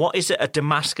 what is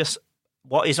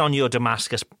on your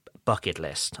Damascus bucket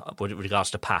list with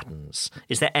regards to patterns?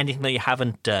 Is there anything that you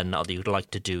haven't done or that you'd like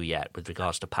to do yet with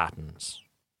regards to patterns?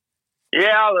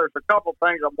 Yeah, there's a couple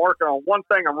things I'm working on. One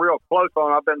thing I'm real close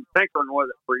on. I've been tinkering with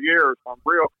it for years. I'm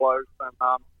real close, and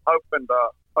I'm hoping to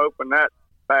open that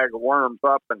bag of worms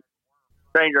up and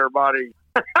change everybody's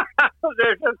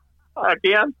position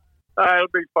again. It'll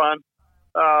be fun.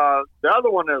 The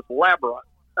other one is Labyrinth.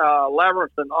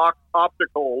 Labyrinth and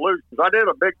optical illusions. I did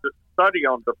a big study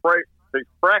on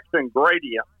diffraction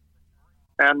gradient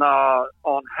and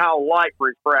on how light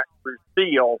refracts through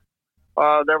steel.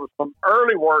 There was some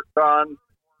early work done,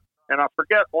 and I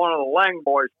forget, one of the Lang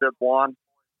boys did one,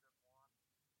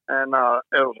 and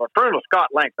it was a friend of Scott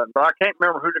Langton, but I can't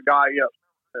remember who the guy is.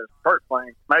 It's Kurt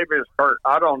Lang. Maybe it's Kurt.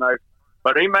 I don't know.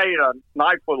 But he made a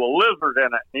knife with a lizard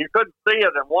in it. And you couldn't see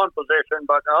it in one position,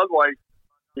 but the other way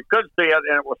you could see it,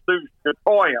 and it was through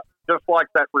Gatoyan, just like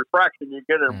that refraction you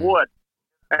get in wood.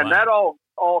 And that all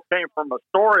came from a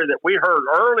story that we heard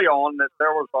early on, that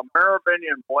there was a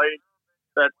Merovingian blade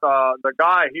that the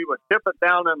guy, he would tip it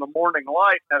down in the morning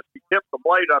light, and as he tipped the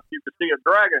blade up, you could see a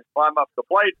dragon climb up the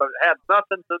blade, but it had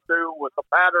nothing to do with the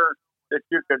pattern that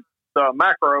you could, the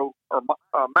macro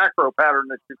pattern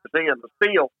that you could see in the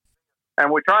steel.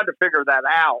 And we tried to figure that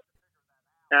out.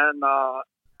 And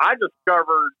I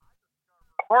discovered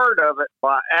part of it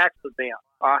by accident.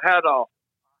 I had a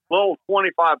little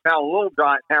 25-pound little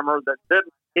giant hammer that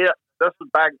didn't hit. This was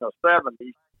back in the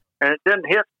 70s, and it didn't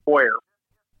hit square.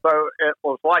 So it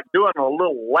was like doing a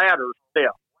little ladder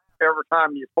step every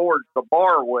time you forged the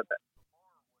bar with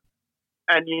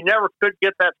it. And you never could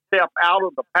get that step out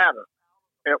of the pattern.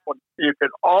 You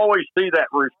could always see that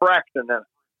refraction in it.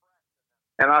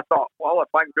 And I thought, well, if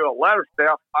I can do a ladder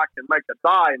step, I can make a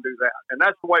die and do that. And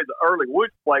that's the way the early wood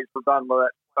plates were done with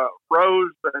that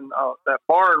rose and that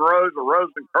bar and rose, or rose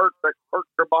and Kirk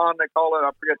Trabon, they call it. I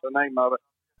forget the name of it.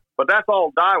 But that's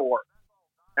all die work.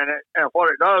 And what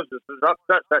it does is it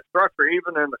upsets that structure,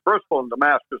 even in the crystal in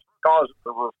Damascus, causes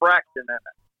the refraction in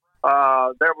it.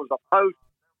 There was a post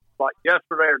like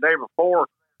yesterday or day before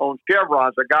on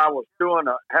chevrons. A guy was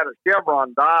had a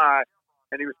chevron die,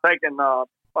 and he was taking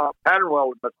pattern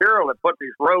welded material and put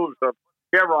these rows of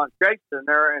chevron shapes in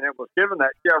there, and it was giving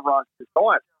that chevron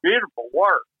Gatoyan. Beautiful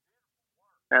work.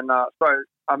 And so,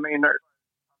 I mean,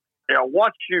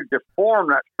 once you deform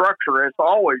that structure, it's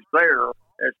always there.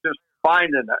 It's just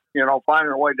finding it,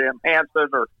 finding a way to enhance it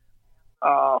or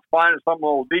finding some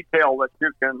little detail that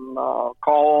you can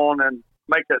call on and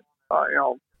make it,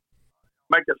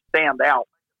 make it stand out.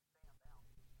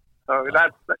 So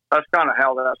that's kind of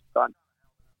how that's done.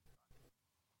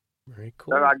 Very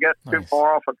cool. If I get too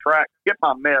far off a track, get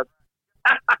my meds.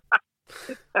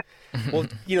 Well,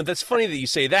 that's funny that you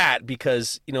say that,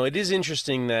 because it is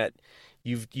interesting that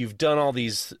you've done all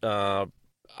these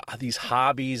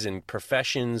hobbies and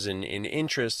professions and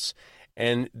interests,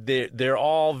 and they're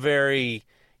all very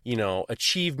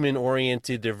achievement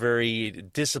oriented. They're very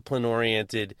discipline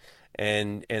oriented,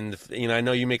 and I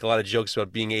know you make a lot of jokes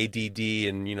about being ADD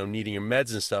and needing your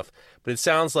meds and stuff, but it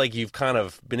sounds like you've kind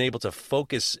of been able to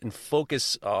focus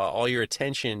all your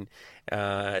attention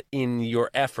in your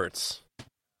efforts.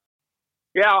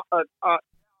 Yeah,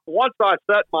 once I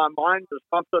set my mind to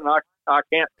something, I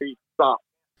can't be stopped.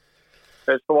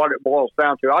 That's what it boils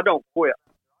down to. I don't quit.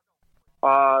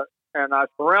 And I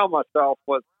surround myself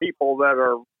with people that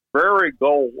are very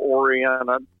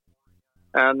goal-oriented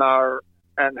and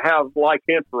have like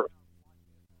interests.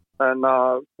 And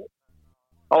I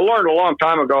learned a long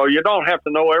time ago, you don't have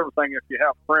to know everything if you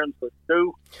have friends that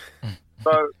do.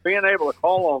 So being able to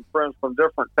call on friends from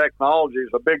different technologies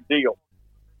is a big deal.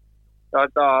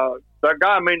 That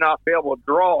guy may not be able to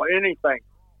draw anything,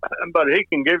 but he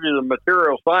can give you the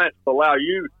material science to allow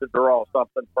you to draw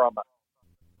something from it.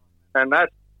 And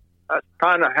that's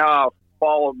kind of how I've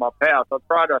followed my path. I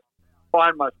try to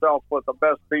find myself with the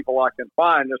best people I can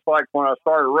find. It's like when I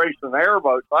started racing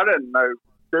airboats, I didn't know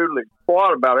doodly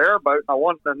squat about airboat. I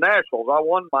won the nationals. I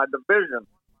won my division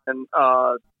in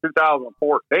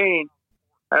 2014.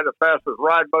 I had the fastest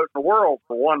ride boat in the world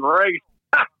for one race.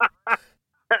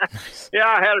 Yeah,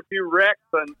 I had a few wrecks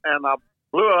and I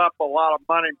blew up a lot of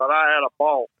money, but I had a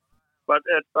ball. But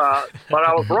but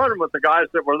I was running with the guys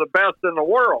that were the best in the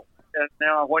world. And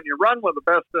when you run with the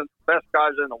best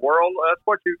guys in the world, that's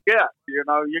what you get. You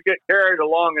get carried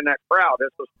along in that crowd.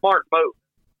 It's a smart move.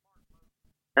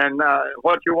 And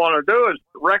what you want to do is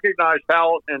recognize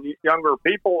talent in younger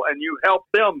people, and you help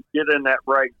them get in that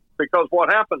race. Because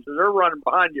what happens is they're running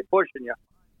behind you, pushing you.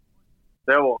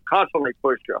 They will constantly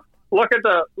push you. Look at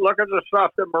the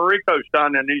stuff that Mariko's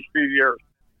done in these few years.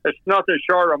 It's nothing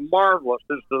short of marvelous.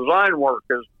 His design work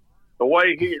is the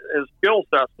way his skill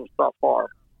sets and stuff are.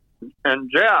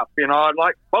 And Jeff,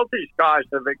 like both these guys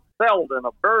have excelled in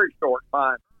a very short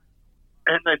time.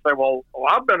 And they say, well,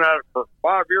 I've been at it for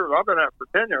 5 years. I've been at it for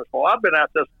 10 years. Well, I've been at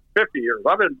this 50 years.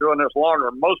 I've been doing this longer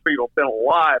than most people have been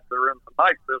alive. They're in the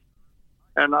knife business.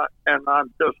 And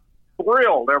I'm just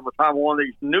thrilled every time one of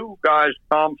these new guys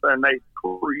comes and they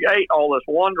create all this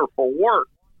wonderful work.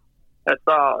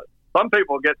 Some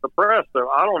people get depressed.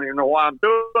 I don't even know why I'm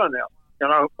doing this.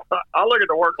 I look at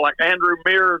the work like Andrew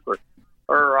Mears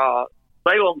or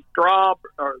Salem Straub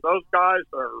or those guys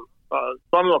or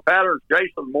some of the patterns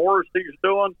Jason Morrissey's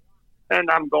doing,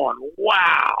 and I'm going,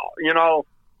 wow.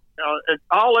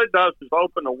 All it does is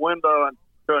open a window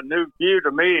to a new view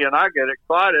to me, and I get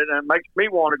excited, and it makes me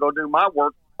want to go do my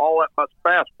work all that much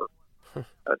faster.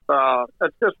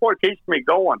 That's just what keeps me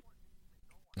going.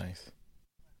 Nice.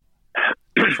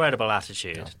 Incredible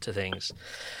attitude to things.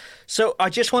 So I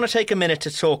just want to take a minute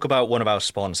to talk about one of our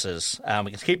sponsors.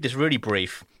 We can keep this really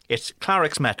brief. It's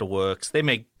Clarix Metalworks. They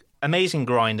make amazing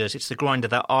grinders. It's the grinder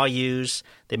that I use.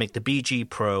 They make the BG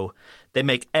Pro. They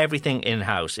make everything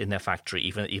in-house in their factory,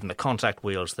 even the contact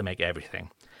wheels. They make everything.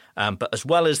 But as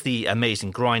well as the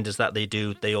amazing grinders that they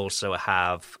do, they also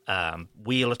have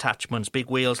wheel attachments, big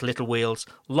wheels, little wheels,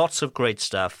 lots of great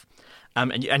stuff.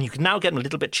 And you can now get them a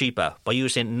little bit cheaper by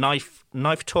using Knife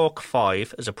Talk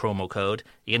 5 as a promo code.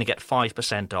 You're going to get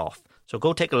 5% off. So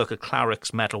go take a look at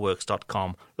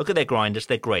clarixmetalworks.com. Look at their grinders.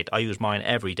 They're great. I use mine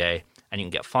every day, and you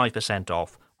can get 5%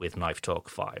 off with Knife Talk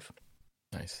 5.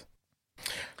 Nice.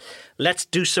 Let's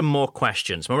do some more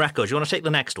questions. Mareko, do you want to take the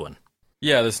next one?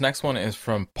 Yeah, this next one is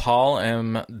from Paul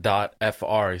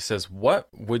M.FR. He says, what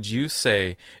would you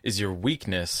say is your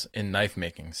weakness in knife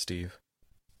making, Steve?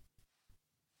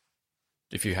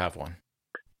 If you have one.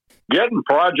 Getting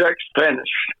projects finished.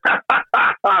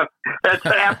 That's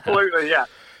absolutely, yeah.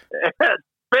 It's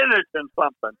finishing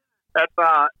something. That's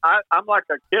I'm like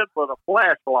a kid with a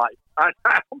flashlight. I'm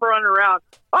running around.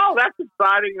 Oh, that's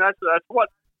exciting. That's what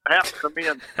happened to me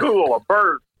in school. A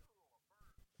bird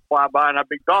fly by, and I'd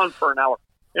be gone for an hour.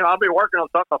 I'll be working on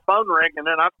something, a phone ring, and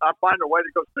then I find a way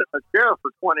to go sit in a chair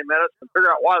for 20 minutes and figure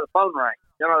out why the phone rang.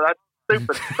 That's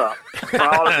stupid stuff. I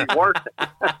ought to be working.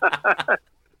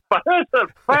 But it's a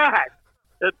fact.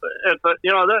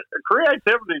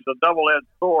 Creativity is a double-edged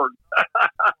sword.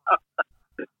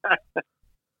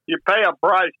 you pay a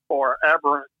price for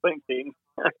aberrant thinking.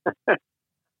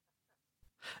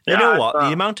 You know what?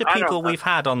 The amount of people we've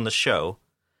had on the show,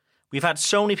 we've had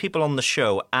so many people on the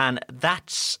show, and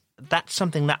that's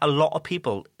something that a lot of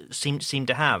people seem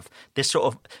to have. This sort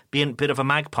of being a bit of a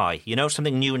magpie,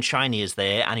 something new and shiny is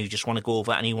there, and you just want to go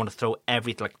over and you want to throw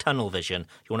everything, like tunnel vision.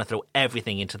 You want to throw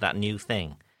everything into that new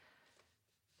thing.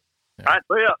 That's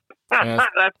it. Yes.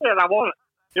 That's it. I want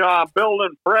it. I'm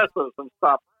building presses and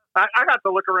stuff. I got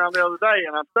to look around the other day,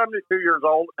 and I'm 72 years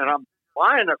old, and I'm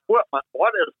buying equipment.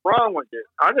 What is wrong with you?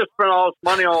 I just spent all this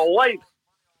money on a laser.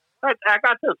 I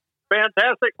got this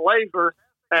fantastic laser,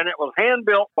 and it was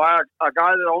hand-built by a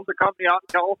guy that owns a company out in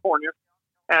California,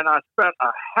 and I spent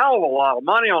a hell of a lot of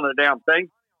money on the damn thing,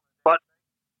 but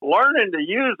learning to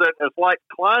use it is like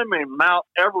climbing Mount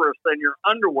Everest in your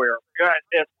underwear.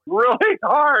 It's really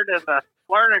hard, and the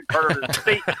learning curve is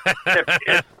steep.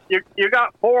 You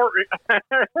got four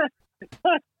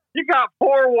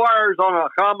wires on a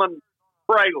common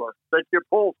trailer that you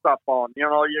pull stuff on.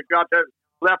 You got the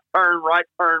left turn, right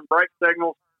turn, brake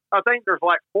signals. I think there's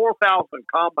like 4,000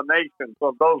 combinations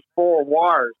of those 4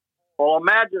 wires. Well,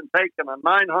 imagine taking a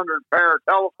 900 pair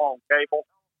telephone cable,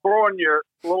 throwing your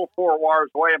little 4 wires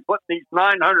away, and putting these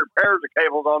 900 pairs of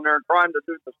cables on there and trying to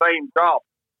do the same job.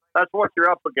 That's what you're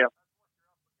up against.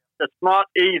 It's not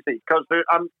easy because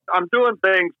I'm doing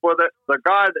things with it. The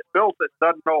guy that built it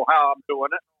doesn't know how I'm doing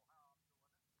it.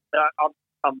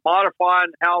 I'm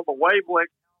modifying how the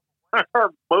wavelengths are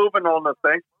moving on the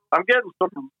thing. I'm getting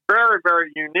some very,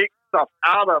 very unique stuff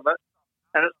out of it,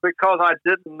 and it's because I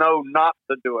didn't know not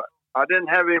to do it. I didn't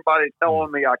have anybody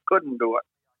telling me I couldn't do it.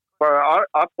 So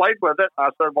I played with it. I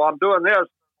said, well, I'm doing this.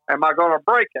 Am I going to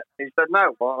break it? He said,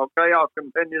 no. Well, okay, I'll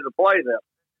continue to play this.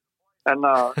 And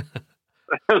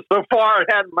so far, it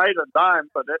hadn't made a dime,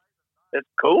 but it's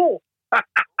cool.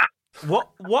 What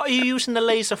are you using the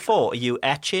laser for? Are you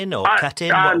etching or cutting?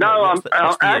 No,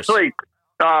 I'm actually.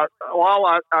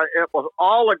 It was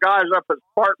all the guys up at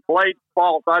Spartan Blade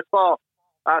Falls. I saw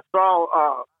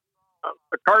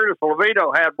Curtis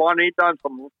Levito had one. He'd done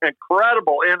some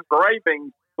incredible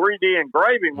engraving, 3D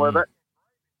engraving with it,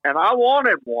 and I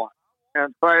wanted one,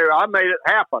 and so I made it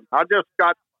happen. I just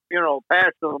got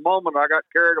past in the moment. I got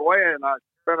carried away, and I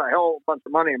spent a hell of a bunch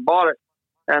of money and bought it,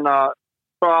 and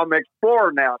so I'm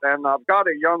exploring that. And I've got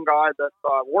a young guy that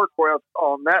I work with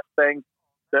on that thing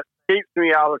that keeps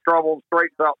me out of trouble,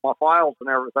 straightens out my files and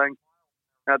everything.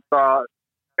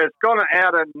 It's going to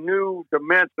add a new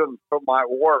dimension to my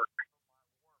work.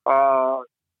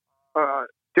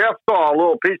 Jeff saw a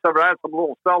little piece of it. I had some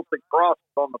little Celtic crosses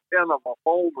on the pin of a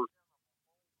folder.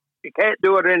 You can't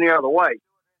do it any other way.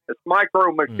 It's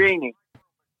micro machining.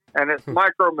 And it's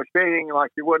micro machining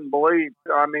like you wouldn't believe.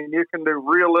 I mean, you can do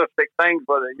realistic things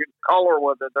with it. You can color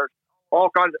with it. There's all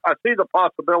kinds. I see the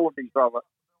possibilities of it.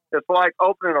 It's like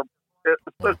opening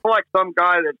it's like some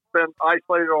guy that's been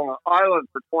isolated on an island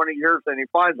for 20 years and he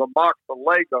finds a box of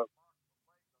Legos.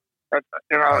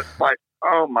 It's like,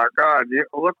 oh my God,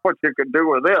 look what you can do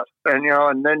with this. And,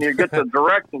 and then you get the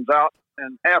directions out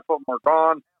and half of them are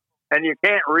gone and you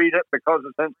can't read it because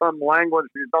it's in some language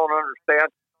you don't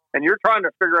understand. And you're trying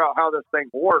to figure out how this thing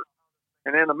works.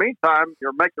 And in the meantime,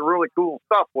 you're making really cool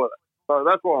stuff with it. So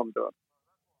that's what I'm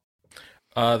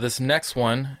doing. This next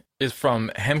one is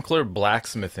from Hemkler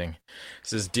Blacksmithing. It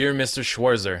says, Dear Mr.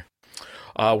 Schwarzer,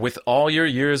 with all your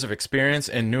years of experience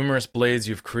and numerous blades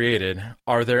you've created,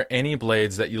 are there any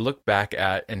blades that you look back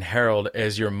at and herald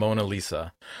as your Mona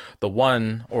Lisa? The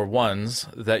one or ones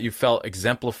that you felt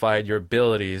exemplified your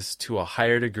abilities to a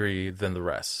higher degree than the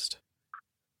rest?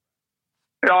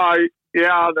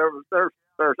 Yeah,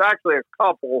 there's actually a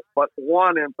couple, but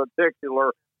one in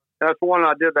particular, that's one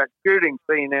I did that shooting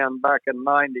scene in back in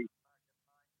 90.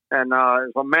 And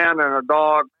it's a man and a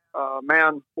dog, a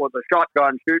man with a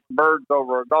shotgun shooting birds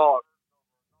over a dog.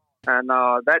 And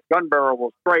that gun barrel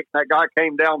was straight. And that guy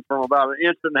came down from about 1.5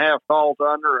 inches tall to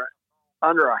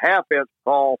under a 1/2 inch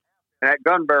tall, and that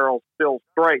gun barrel's still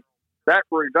straight. That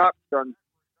reduction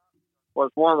was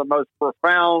one of the most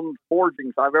profound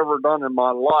forgings I've ever done in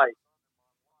my life.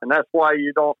 And that's why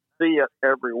you don't see it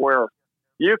everywhere.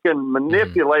 You can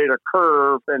manipulate a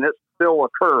curve and it's still a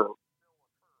curve.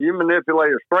 You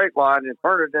manipulate a straight line and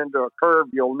turn it into a curve,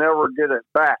 you'll never get it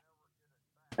back.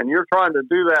 And you're trying to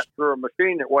do that through a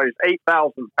machine that weighs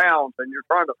 8,000 pounds and you're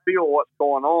trying to feel what's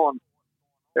going on.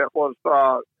 It was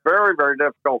very, very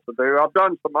difficult to do. I've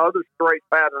done some other straight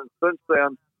patterns since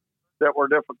then that were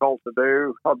difficult to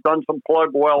do. I've done some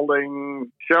plug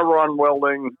welding, chevron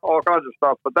welding, all kinds of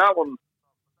stuff. But that one,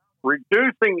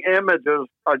 reducing images,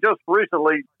 I just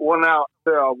recently went out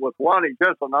with Lonnie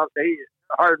Jensen.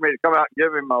 hired me to come out and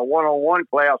give him a one-on-one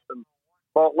class in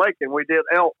Salt Lake, and we did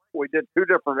elk. We did 2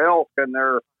 different elk, and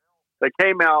they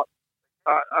came out.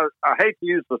 I hate to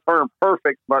use the term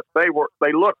perfect, but they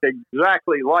looked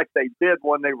exactly like they did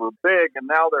when they were big, and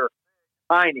now they're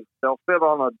tiny. They'll fit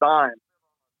on a dime.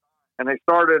 And they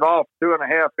started off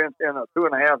 2.5 inch in a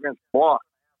 2.5 inch block.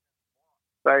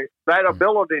 That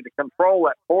ability to control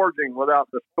that forging without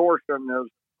distortion is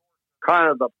kind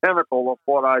of the pinnacle of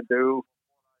what I do.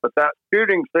 But that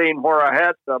shooting scene where I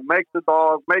had to make the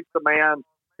dog, make the man,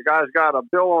 the guy's got a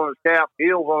bill on his cap,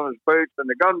 heels on his boots, and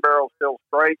the gun barrel's still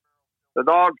straight. The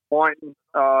dog's pointing.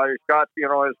 He's got,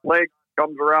 his leg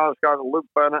comes around, it's got a loop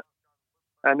in it.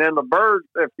 And then the birds,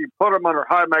 if you put them under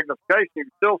high magnification, you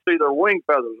can still see their wing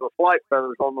feathers, the flight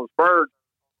feathers on those birds.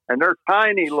 And they're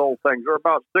tiny little things. They're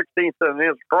about 1/16 of an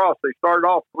inch across. They started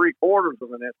off 3/4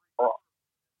 of an inch across.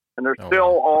 And they're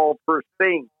still all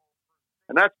pristine.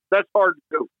 And that's hard to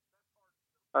do.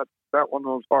 That one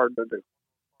was hard to do.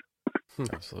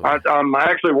 Absolutely. I'm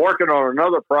actually working on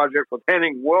another project with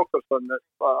Henning Wilkinson that's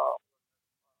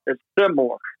it's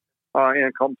similar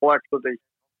in complexity.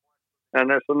 And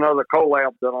it's another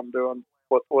collab that I'm doing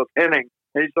with Henning.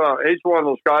 He's one of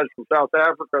those guys from South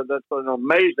Africa that's an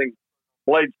amazing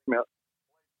bladesmith.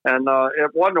 And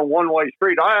it wasn't a one-way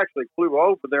street. I actually flew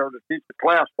over there to teach a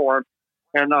class for him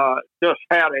and just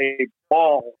had a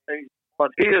ball.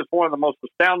 But he is one of the most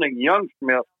astounding young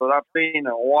smiths that I've seen in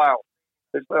a while.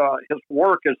 His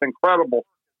work is incredible.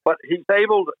 But he's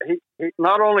able to, he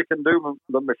not only can do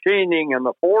the machining and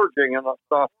the forging and that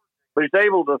stuff, but he's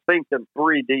able to think in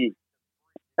 3D.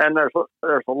 And there's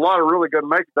a lot of really good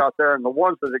makers out there, and the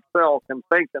ones that excel can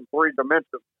think in 3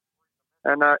 dimensions.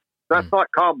 And that's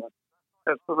not common.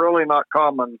 It's really not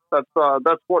common. That's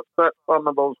what sets some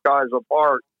of those guys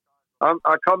apart.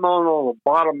 I come on the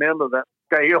bottom end of that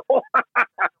scale.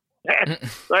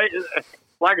 Like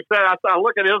I said, I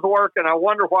look at his work and I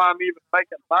wonder why I'm even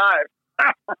making knives.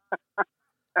 I'm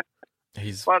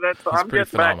getting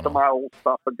phenomenal. Back to my old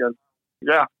stuff again.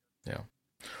 Yeah.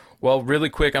 Well, really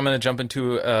quick, I'm going to jump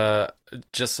into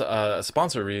just a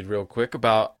sponsor read real quick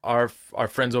about our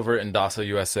friends over at Indasa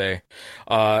USA.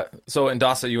 So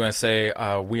Indasa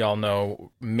USA, we all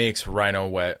know, makes Rhino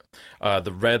wet.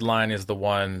 The red line is the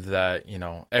one that,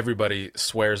 everybody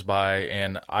swears by,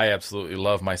 and I absolutely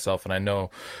love myself, and I know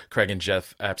Craig and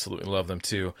Jeff absolutely love them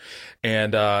too.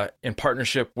 And in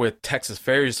partnership with Texas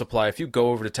Ferry Supply, if you go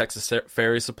over to Texas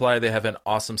Ferry Supply, they have an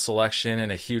awesome selection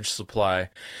and a huge supply.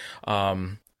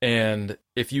 And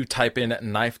if you type in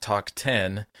Knife Talk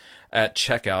 10 at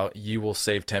checkout, you will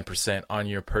save 10% on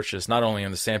your purchase, not only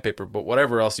on the sandpaper, but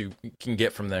whatever else you can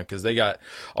get from them, because they got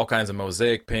all kinds of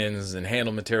mosaic pins and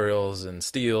handle materials and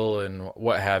steel and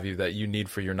what have you that you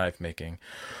need for your knife making.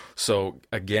 So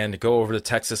again, go over to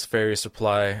Texas Ferry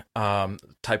Supply,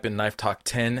 type in Knife Talk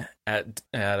 10 at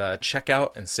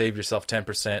checkout and save yourself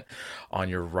 10% on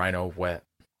your Rhino wet.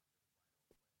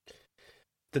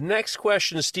 The next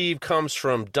question, Steve, comes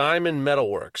from Diamond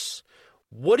Metalworks.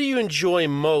 What do you enjoy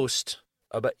most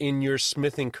about in your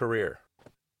smithing career?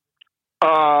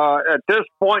 At this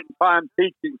point in time,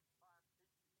 teaching,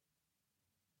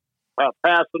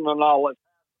 passing the knowledge.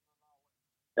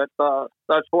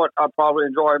 That's what I probably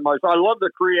enjoy most. I love the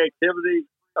creativity,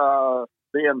 the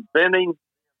inventing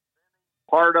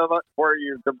part of it, where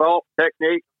you develop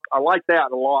technique. I like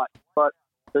that a lot, but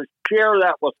to share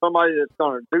that with somebody that's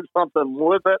going to do something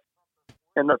with it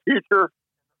in the future,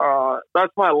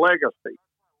 that's my legacy.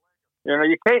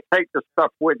 You can't take this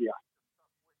stuff with you.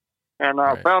 And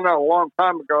I found out a long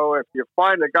time ago, if you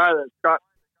find a guy that's got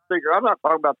secret, I'm not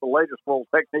talking about the latest little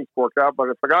techniques worked out, but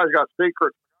if a guy's got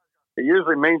secrets, it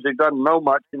usually means he doesn't know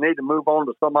much. You need to move on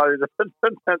to somebody that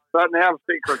doesn't have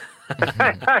secrets.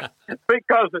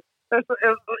 Because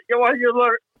you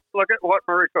look at what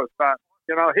Mariko's got.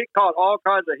 He caught all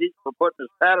kinds of heat for putting his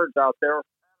patterns out there,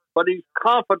 but he's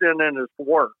confident in his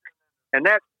work. And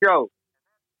that shows.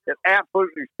 It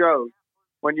absolutely shows.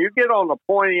 When you get on the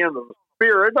pointy end of the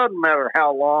spear, it doesn't matter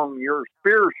how long your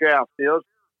spear shaft is.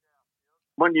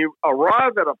 When you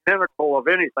arrive at a pinnacle of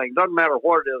anything, doesn't matter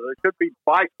what it is. It could be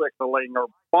bicycling or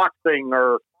boxing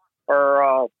or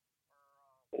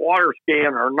water skiing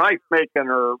or knife making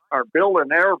or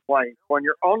building airplanes. When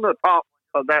you're on the top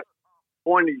of that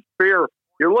pointy spear,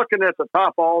 you're looking at the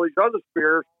top of all these other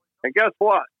spears, and guess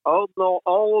what? All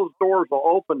those doors will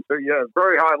open to you at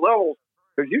very high levels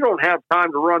because you don't have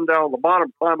time to run down to the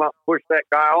bottom, climb up, and push that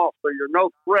guy off, so you're no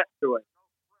threat to it.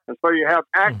 And so you have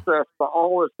access to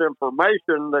all this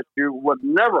information that you would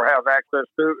never have access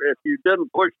to if you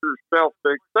didn't push yourself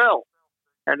to excel.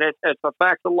 And it's a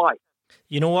fact of life.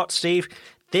 You know what, Steve?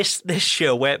 This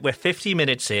show, we're 50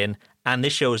 minutes in, and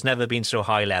this show has never been so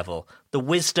high level. The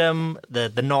wisdom, the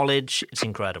knowledge, it's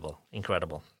incredible.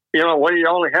 Incredible. You know, when you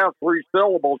only have 3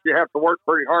 syllables, you have to work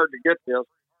pretty hard to get this.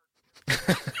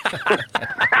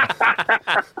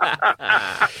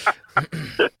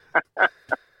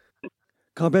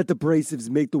 Combat Abrasives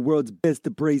make the world's best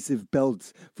abrasive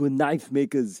belts for knife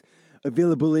makers.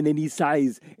 Available in any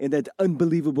size and at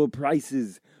unbelievable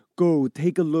prices. Go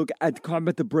take a look at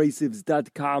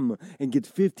combatabrasives.com and get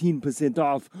 15%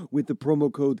 off with the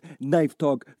promo code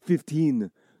KNIFETALK15.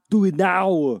 Do it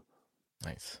now!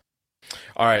 Nice.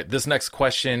 All right, this next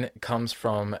question comes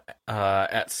from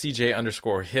at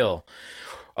CJ_Hill.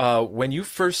 When you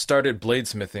first started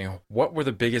bladesmithing, what were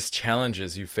the biggest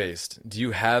challenges you faced? Do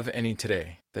you have any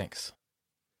today? Thanks.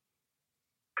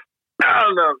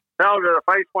 The challenge that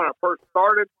I faced when I first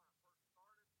started,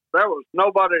 there was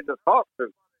nobody to talk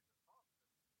to.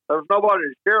 There was nobody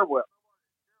to share with.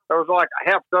 There was like a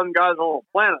half dozen guys on the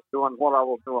planet doing what I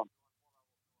was doing.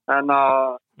 And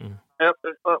it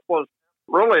was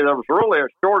really, there was really a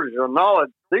shortage of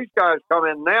knowledge. These guys come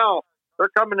in now, they're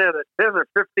coming in at 10 or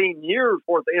 15 years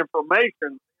worth of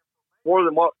information more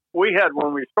than what we had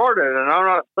when we started. And I'm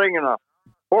not thinking,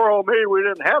 poor old me, we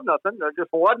didn't have nothing. There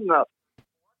just wasn't nothing.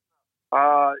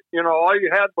 You know, all you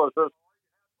had was this,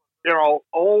 you know,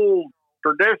 old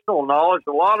traditional knowledge.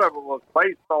 A lot of it was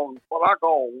based on what I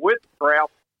call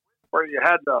witchcraft, where you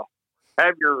had to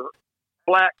have your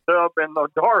flat tub in the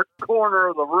dark corner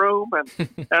of the room, and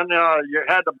you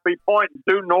had to be pointing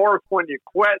due north when you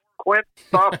quit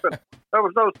stuff, and there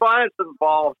was no science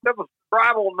involved. It was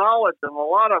tribal knowledge, and a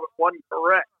lot of it wasn't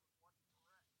correct.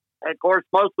 And of course,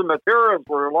 most of the materials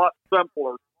were a lot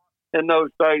simpler in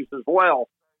those days as well.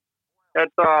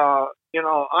 You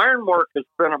know, ironwork has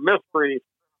been a mystery.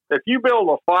 If you build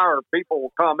a fire, people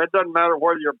will come. It doesn't matter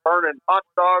whether you're burning hot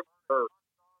dogs or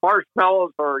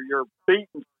marshmallows or you're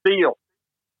beating steel.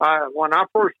 When I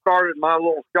first started my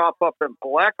little shop up in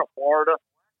Palaca, Florida,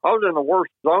 I was in the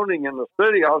worst zoning in the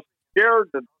city. I was scared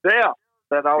to death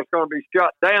that I was going to be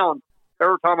shut down.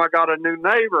 Every time I got a new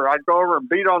neighbor, I'd go over and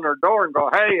beat on their door and go,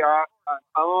 "Hey, I'm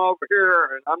over here,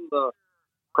 and I'm the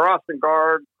crossing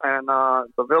guard and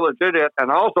the village idiot,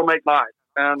 and I also make knives."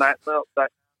 And that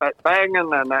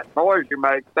banging and that noise you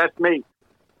make, that's me.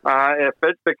 If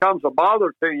it becomes a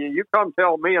bother to you, you come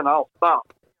tell me and I'll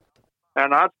stop.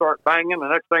 And I'd start banging. The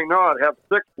next thing you know, I'd have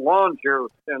 6 lawn chairs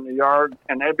in the yard,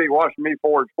 and they'd be washing me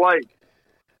forward blades.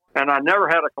 And I never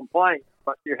had a complaint,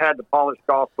 but you had to polish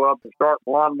golf clubs and start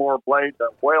lawnmower blades and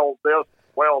weld this,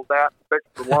 weld that, fix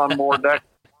the lawnmower deck.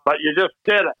 But you just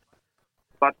did it.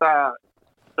 But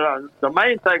the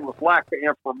main thing was lack of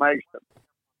information.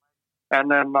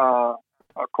 And then,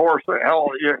 of course, as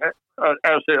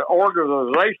the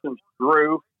organizations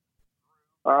grew,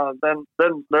 then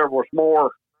there was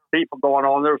more people going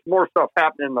on. There was more stuff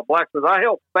happening in the blacksmith. I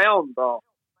helped found the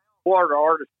Florida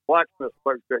Artists Blacksmith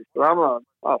Association. I'm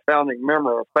a founding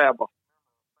member of FABA.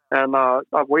 And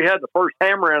we had the first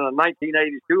hammer in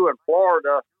 1982 in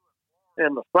Florida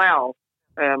in the South.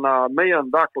 And me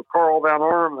and Dr. Carl Van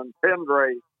Orm and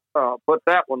Pendray put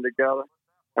that one together.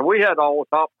 And we had all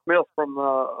the top smiths from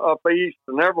up east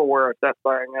and everywhere at that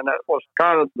thing. And that was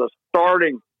kind of the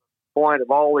starting point of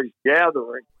all these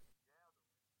gatherings.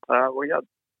 We had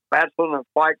Batson and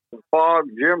Fikes and Fogg.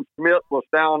 Jim Smith was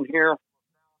down here.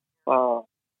 I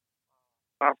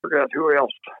forget who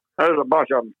else. There's a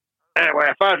bunch of them. Anyway,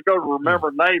 if I was going to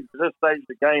remember names at this stage of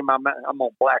the game, I'm going to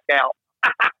black out.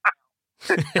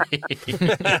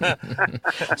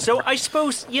 So I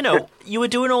suppose, you were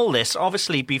doing all this,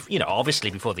 obviously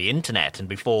before the internet and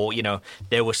before,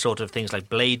 there were sort of things like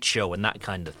Blade Show and that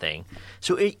kind of thing.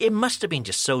 So it must have been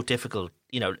just so difficult,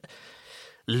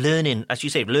 learning, as you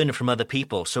say, learning from other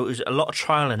people. So it was a lot of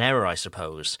trial and error, I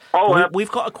suppose.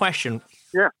 We've got a question.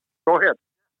 Yeah, go ahead.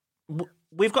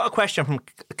 We've got a question from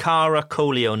Cara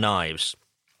Colio Knives.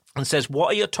 And says,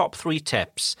 what are your top 3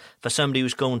 tips for somebody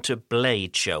who's going to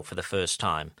Blade Show for the first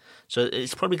time? So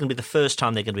it's probably going to be the first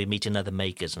time they're going to be meeting other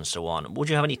makers and so on. Would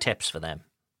you have any tips for them?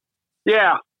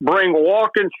 Yeah, bring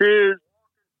walking shoes,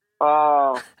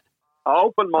 an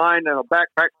open mind, and a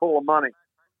backpack full of money.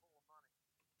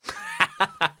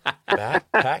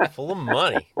 Backpack full of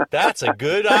money. That's a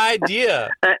good idea.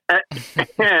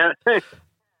 Yeah, in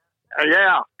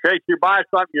case you buy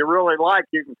something you really like,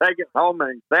 you can take it home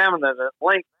and examine it at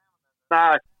length.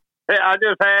 I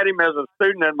just had him as a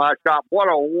student in my shop. What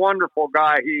a wonderful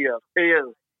guy he is. He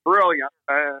is brilliant,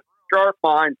 sharp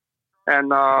mind.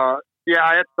 And,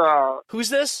 it's... Who's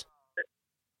this?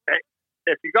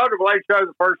 If you go to Blade Show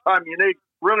the first time, you need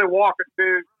really walking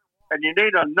shoes, and you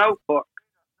need a notebook.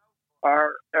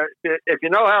 if you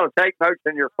know how to take notes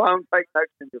in your phone, take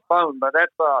notes in your phone. But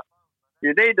that's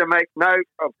you need to make note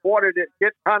of what it is.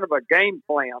 Get kind of a game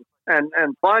plan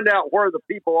and find out where the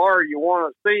people are you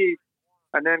want to see,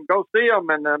 and then go see them,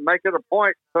 and then make it a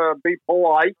point to be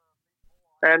polite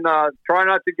and try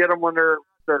not to get them when they're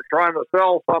trying to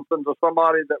sell something to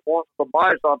somebody that wants to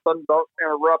buy something. Don't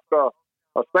interrupt a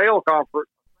sale conference.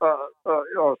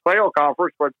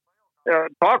 But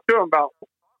talk to them about.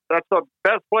 That's the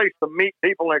best place to meet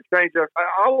people and exchange.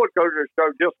 I would go to a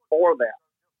show just for that,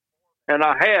 and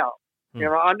I have. You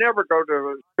know, I never go to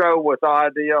a show with the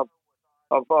idea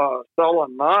of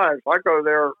selling knives. I go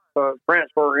there to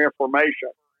transfer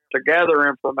information, to gather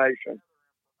information,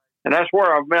 and that's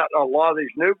where I've met a lot of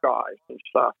these new guys and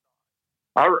stuff.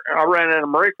 I ran into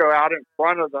Mariko out in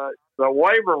front of the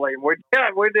Waverly, and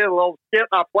we did a little skit,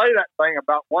 and I played that thing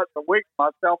about once a week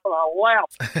myself, and I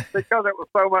laughed because it was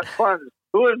so much fun.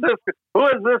 Who is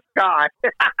this guy?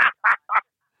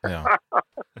 Yeah.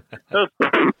 It's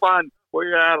been fun. We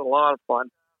had a lot of fun,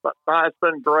 but it's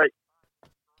been great.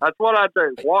 That's what I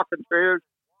do: walk and choose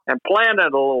and plan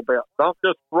it a little bit. Don't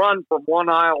just run from one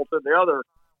aisle to the other,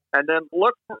 and then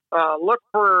look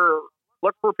for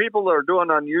people that are doing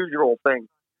unusual things.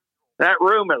 That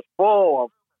room is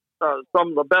full of some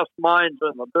of the best minds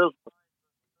in the business.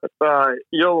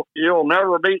 You'll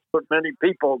never meet so many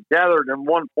people gathered in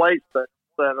one place that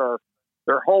are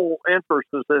their whole interest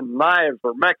is in knives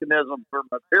or mechanisms or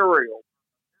materials.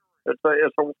 It's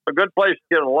a good place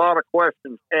to get a lot of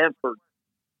questions answered.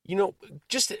 You know,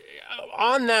 just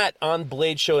on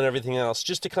Blade Show and everything else,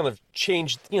 just to kind of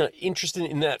change, interested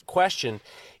in that question.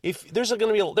 If there's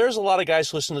a lot of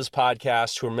guys who listen to this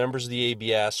podcast who are members of the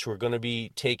ABS who are going to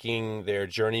be taking their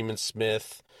Journeyman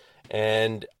Smith,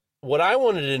 and what I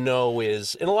wanted to know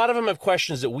is, and a lot of them have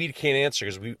questions that we can't answer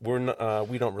because we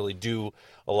don't really do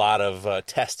a lot of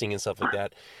testing and stuff like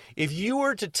that. If you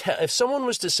were to if someone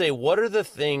was to say, what are the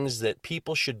things that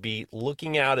people should be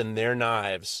looking out in their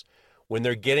knives when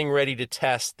they're getting ready to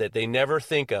test that they never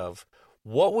think of,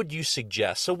 what would you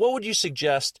suggest? So what would you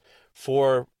suggest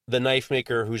for the knife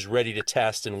maker who's ready to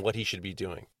test and what he should be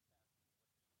doing?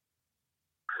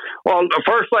 Well, the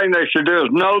first thing they should do is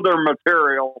know their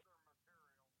material.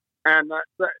 And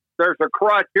there's a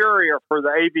criteria for the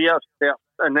ABS test,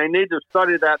 and they need to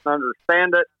study that and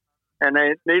understand it, and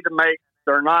they need to make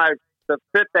their knives to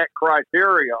fit that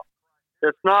criteria.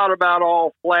 It's not about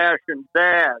all flash and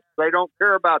dash. They don't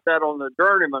care about that on the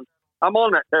Journeyman. I'm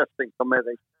on that testing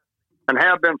committee and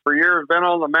have been for years, been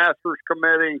on the Masters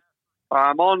committee.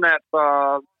 I'm on that,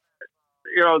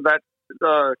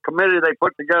 committee they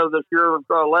put together this year,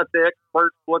 let the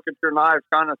experts look at your knives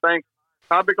kind of thing.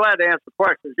 I'll be glad to answer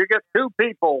questions. You get two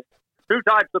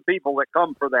types of people that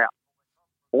come for that.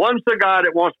 One's the guy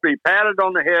that wants to be patted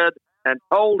on the head and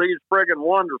told he's friggin'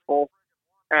 wonderful,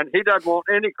 and he doesn't want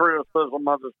any criticism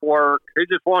of his work. He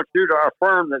just wants you to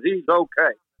affirm that he's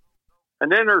okay.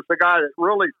 And then there's the guy that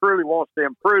really, truly wants to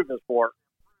improve his work.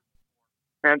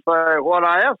 And so what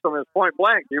I asked him is point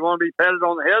blank, do you want to be patted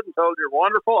on the head and told you're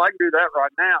wonderful? I can do that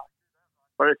right now.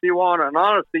 But if you want an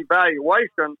honest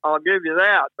evaluation, I'll give you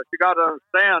that. But you got to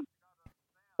understand,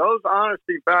 those honest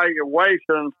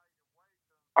evaluations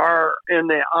are in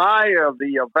the eye of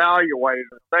the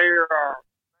evaluator.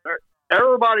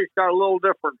 Everybody's got a little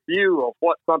different view of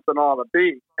what something ought to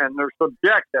be, and they're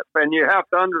subjective, and you have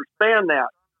to understand that.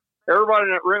 Everybody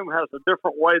in that room has a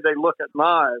different way they look at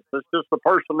knives. It's just the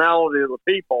personality of the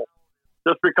people.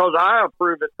 Just because I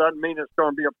approve it doesn't mean it's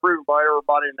going to be approved by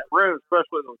everybody in that room,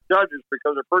 especially those judges,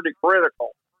 because they're pretty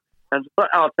critical. And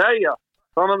I'll tell you,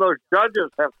 some of those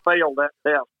judges have failed that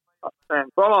test,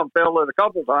 and some of them failed it a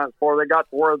couple times before they got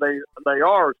to where they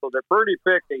are, so they're pretty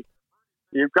picky.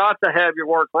 You've got to have your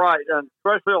work right, and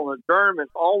especially on the Journeyman,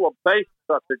 all the basic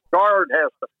stuff. The guard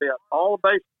has to fit. All the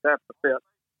basics have to fit.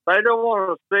 They don't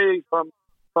want to see some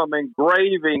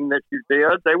engraving that you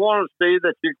did. They want to see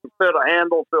that you can fit a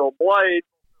handle to a blade,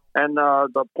 and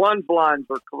the plunge lines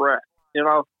are correct.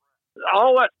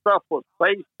 All that stuff was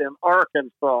based in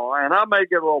Arkansas, and I may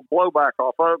get a little blowback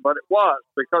off of it, but it was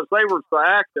because they were so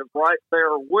active right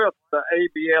there with the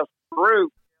ABS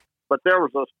group. But there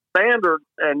was a standard,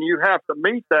 and you have to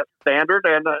meet that standard,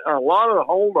 and a lot of the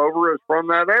holdover is from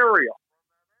that area.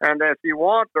 And if you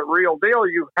want the real deal,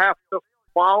 you have to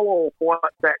follow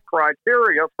what that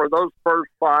criteria for those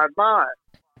first 5 knives.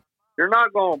 You're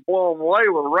not going to blow them away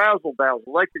with razzle dazzle.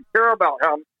 They can care about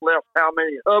how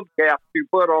many hubcaps you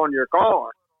put on your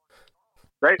car.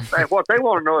 What they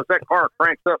want to know is that car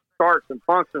cranks up, starts, and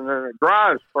functions, and it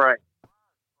drives straight.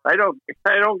 They don't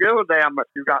give a damn if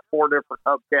you got 4 different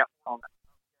hubcaps on it.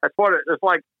 That's what it's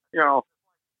like.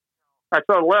 I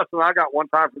said, listen, I got one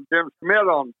time from Jim Smith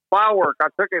on fireworks. I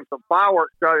took him some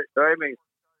fireworks, showed it to him.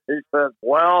 He said,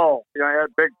 well, he had a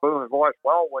big booming voice.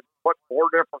 Well, when you put 4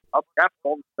 different hubcaps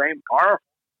on the same car,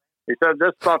 he said,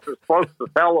 this stuff is supposed to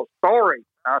tell a story.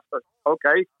 I said,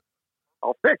 okay,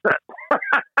 I'll fix it.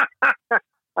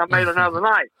 I made another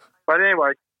knife. But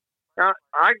anyway,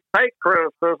 I take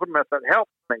criticism if it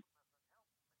helps me.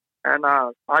 And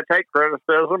I take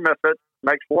criticism if it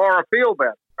makes Laura feel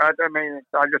better. I mean,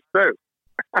 I just do.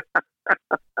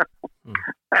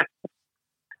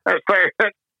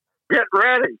 Get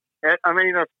ready. I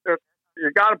mean,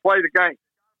 you got to play the game.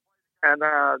 And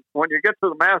when you get to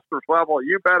the master's level,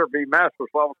 you better be master's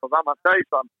level, because I'm going to tell you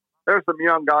something. There's some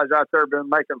young guys out there been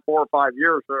making 4 or 5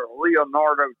 years. They're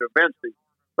Leonardo da Vinci.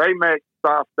 They make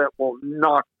stuff that will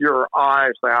knock your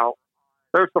eyes out.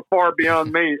 They're so far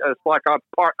beyond me. It's like I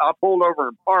pulled over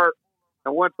in park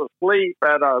and went to sleep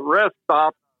at a rest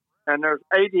stop, and there's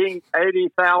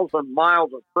 80,000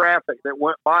 miles of traffic that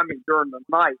went by me during the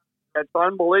night. It's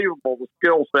unbelievable the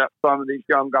skill set some of these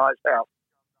young guys have.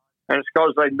 And it's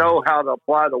because they know how to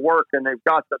apply the work and they've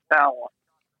got the talent.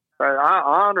 And I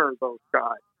honor those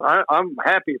guys. I'm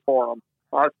happy for them.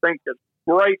 I think it's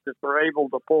great that they're able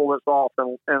to pull this off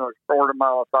in a short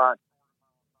amount of time.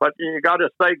 But you got to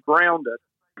stay grounded,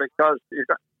 because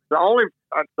the only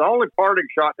parting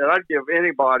shot that I'd give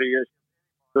anybody is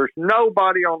there's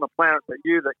nobody on the planet but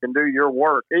you that can do your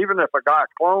work. Even if a guy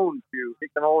clones you, he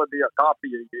can only be a copy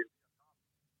of you.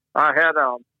 I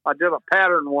did a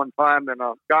pattern one time, and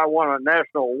a guy won a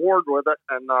national award with it.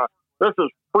 And this is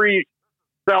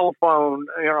pre-cell phone.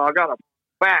 You know, I got a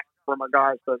fax from a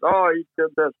guy that said, "Oh, he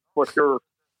did this with your,"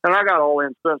 and I got all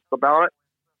incensed about it.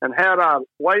 And had I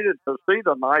waited to see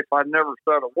the knife, I'd never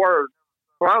said a word.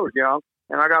 So I was young,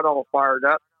 and I got all fired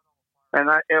up. And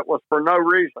it was for no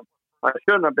reason. I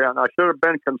shouldn't have been. I should have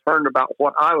been concerned about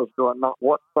what I was doing, not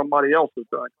what somebody else is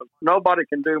doing. Because nobody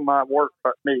can do my work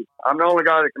but me. I'm the only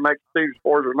guy that can make Steve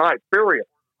Schwarzer knife, period.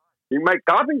 You can make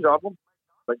copies of them,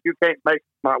 but you can't make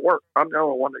my work. I'm the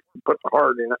only one that can put the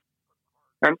heart in it.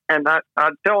 And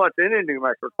I'd tell that to any new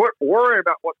maker, quit worrying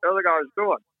about what the other guy's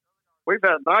doing. We've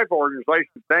had knife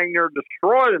organizations dang near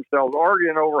destroy themselves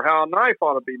arguing over how a knife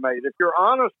ought to be made. If you're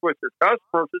honest with your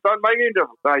customers, it doesn't make any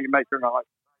difference how you make your knife.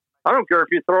 I don't care if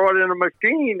you throw it in a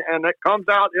machine and it comes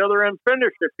out the other end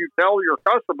finished. If you tell your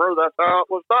customer that's how it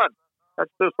was done, that's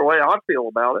just the way I feel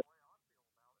about it.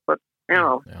 But,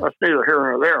 that's neither here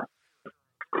nor there.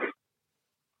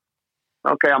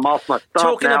 Okay, I'm off my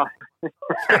stump now.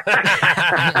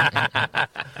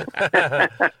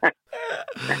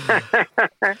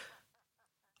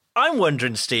 I'm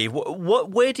wondering, Steve,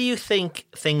 where do you think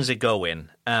things are going?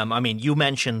 I mean, you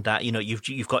mentioned that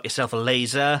you've got yourself a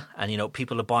laser, and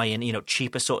people are buying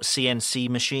cheaper sort of CNC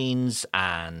machines,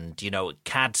 and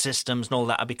CAD systems and all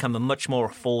that are becoming much more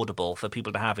affordable for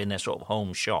people to have in their sort of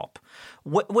home shop.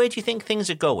 Where do you think things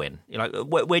are going?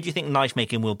 Where do you think knife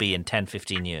making will be in 10,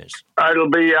 15 years? It'll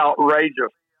be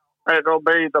outrageous. It'll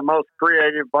be the most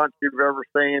creative bunch you've ever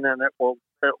seen, and it will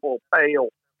pale.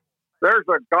 There's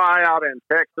a guy out in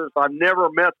Texas. I've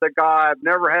never met the guy. I've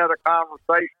never had a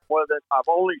conversation with it. I've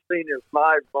only seen his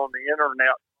knives on the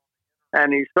internet.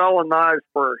 And he's selling knives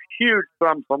for huge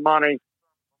sums of money.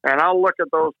 And I look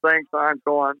at those things and I'm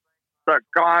going, the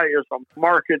guy is a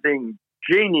marketing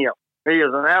genius. He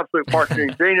is an absolute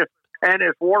marketing genius. And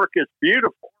his work is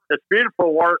beautiful. It's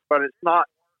beautiful work, but it's not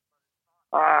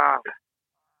a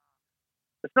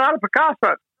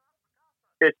Picasso.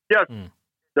 It's just...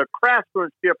 The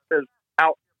craftsmanship is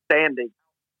outstanding.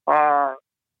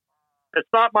 It's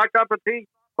not my cup of tea,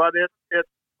 but it.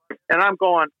 And I'm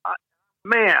going,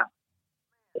 man,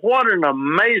 what an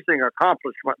amazing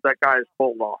accomplishment that guy has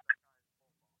pulled off.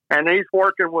 And he's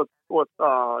working with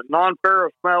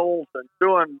non-ferrous metals and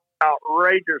doing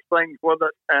outrageous things with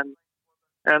it. And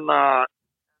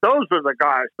those are the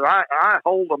guys that I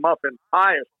hold them up in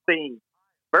high esteem,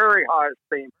 very high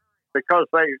esteem, because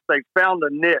they found a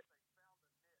niche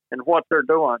in what they're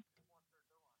doing.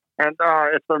 And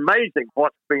it's amazing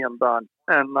what's being done.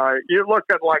 And you look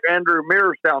at like Andrew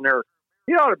Mears down there,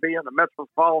 he ought to be in the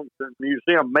Metropolitan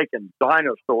Museum making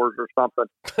dinosaurs or something.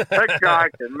 That guy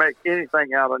can make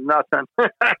anything out of nothing.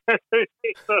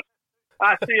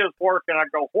 I see his work and I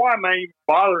go, why am I even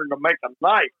bothering to make a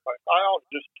knife? I ought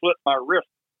to just slit my wrist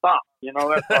and stop.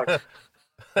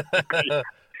 That's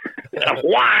like,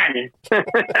 why?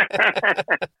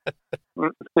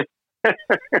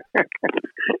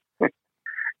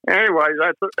 Anyway,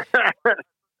 that's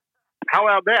how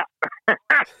about that?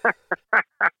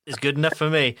 It's good enough for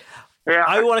me. Yeah.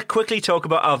 I want to quickly talk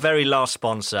about our very last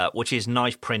sponsor, which is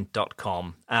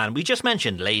knifeprint.com. And we just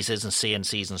mentioned lasers and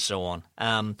CNCs and so on.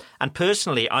 And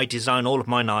personally, I design all of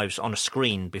my knives on a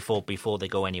screen before they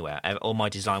go anywhere. All my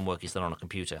design work is done on a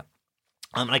computer.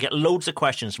 I get loads of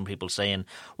questions from people saying,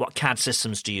 what CAD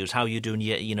systems do you use? How are you doing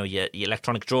your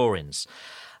electronic drawings?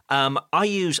 I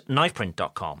use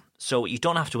knifeprint.com. So you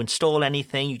don't have to install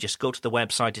anything. You just go to the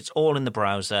website. It's all in the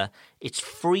browser. It's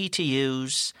free to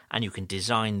use, and you can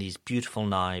design these beautiful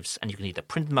knives. And you can either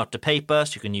print them out to paper,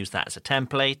 so you can use that as a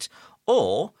template,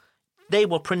 or they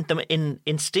will print them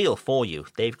in steel for you.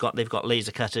 They've got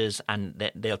laser cutters, and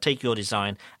they'll take your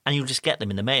design, and you'll just get them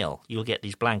in the mail. You'll get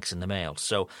these blanks in the mail.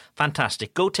 So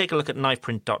fantastic. Go take a look at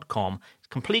knifeprint.com. It's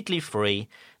completely free.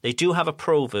 They do have a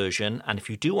pro version, and if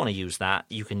you do want to use that,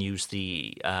 you can use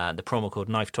the promo code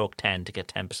KnifeTalk10 to get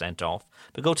 10% off.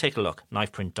 But go take a look,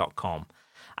 knifeprint.com.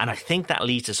 And I think that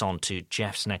leads us on to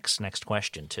Jeff's next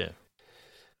question too.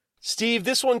 Steve,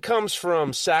 this one comes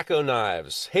from Sacco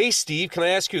Knives. Hey, Steve, can I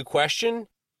ask you a question?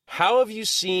 How have you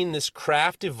seen this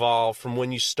craft evolve from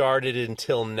when you started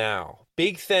until now?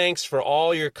 Big thanks for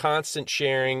all your constant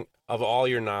sharing of all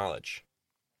your knowledge.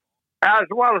 As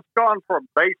well as gone from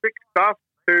basic stuff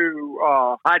to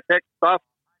high-tech stuff.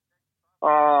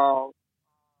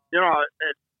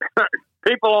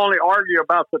 People only argue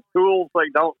about the tools they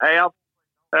don't have.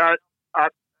 I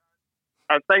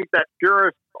think that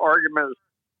purist argument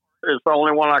is the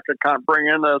only one I could kind of bring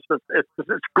in this.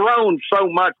 It's grown so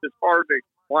much, it's hard to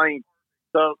explain.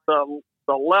 The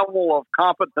level of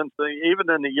competency, even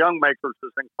in the young makers,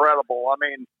 is incredible. I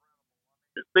mean,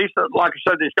 these, like I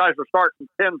said, these guys are starting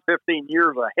 10, 15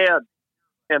 years ahead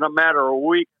in a matter of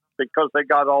weeks because they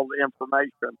got all the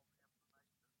information.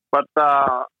 But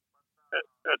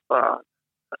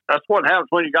that's what happens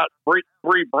when you got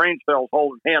three brain cells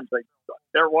holding hands.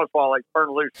 Every once in a while they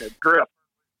turn loose and drift.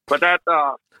 But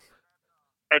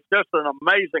it's just an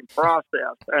amazing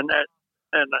process. And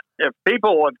if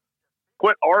people would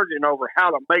quit arguing over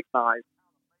how to make knives,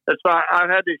 I've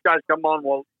had these guys come on.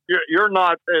 Well, you're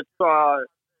not.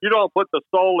 You don't put the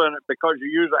soul in it because you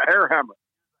use a air hammer.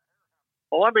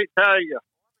 Well, let me tell you,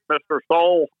 Mr.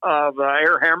 Soul of the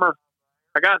air hammer,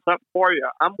 I got something for you.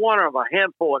 I'm one of a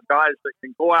handful of guys that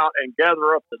can go out and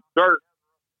gather up the dirt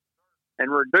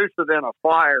and reduce it in a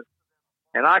fire.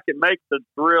 And I can make the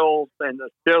drills and the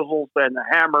chisels and the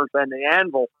hammers and the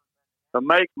anvil to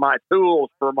make my tools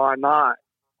for my knives.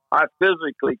 I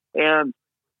physically can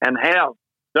and have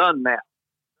done that.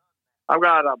 I've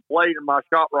got a blade in my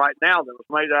shop right now that was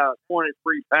made out of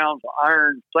 23 pounds of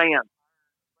iron sand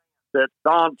that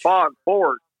Don Fogg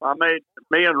forged.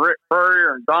 Me and Rick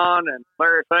Furrier and Don and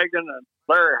Larry Fagan and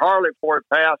Larry Harley before it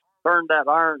passed turned that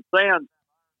iron sand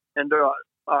into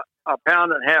a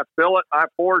pound and a half billet. I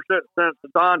forged it, sent it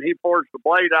to Don. He forged the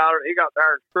blade out of it. He got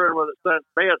there and screwed with it, sent it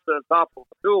to me. It's at the top of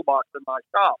the toolbox in my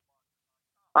shop.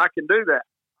 I can do that.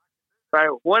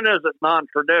 So when is it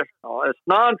non-traditional? It's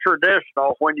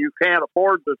non-traditional when you can't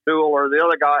afford the tool or the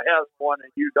other guy has one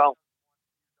and you don't.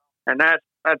 And that's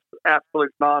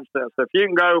absolute nonsense. If you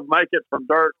can go make it from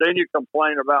dirt, then you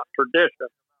complain about tradition.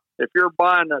 If you're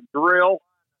buying a drill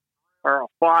or a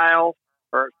file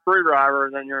or a screwdriver,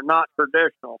 then you're not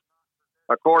traditional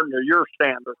according to your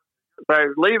standards.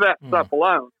 So leave that stuff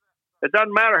alone. It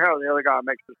doesn't matter how the other guy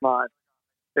makes his knife.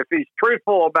 If he's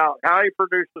truthful about how he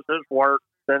produces his work,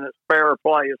 then it's fair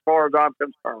play as far as I'm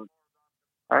concerned.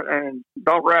 And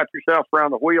don't wrap yourself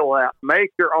around the wheel of that.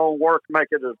 Make your own work, make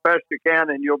it as best you can,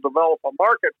 and you'll develop a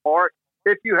market for it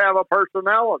if you have a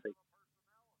personality.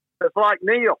 It's like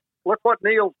Neil. Look what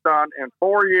Neil's done in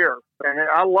 4 years. And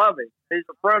I love him. He's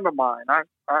a friend of mine. I'm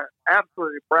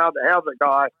absolutely proud to have the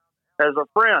guy as a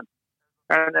friend.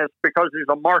 And it's because he's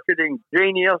a marketing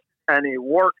genius, and he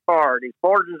works hard. He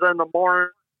forges in the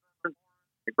morning,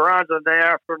 he grinds in the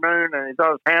afternoon, and he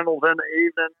does handles in the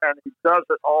evening, and he does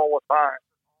it all the time.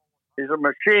 He's a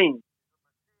machine.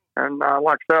 And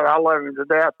like I said, I love him to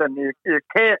death. And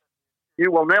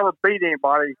you will never beat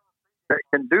anybody that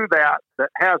can do that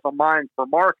has a mind for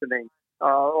marketing.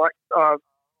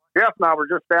 Jeff and I were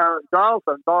just down at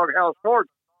Johnson, Doghouse Forge.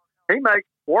 He makes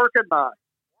working knives,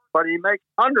 but he makes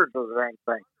hundreds of the dang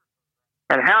things.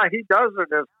 And how he does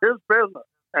it is his business,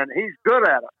 and he's good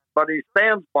at it, but he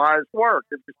stands by his work.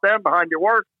 If you stand behind your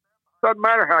work, it doesn't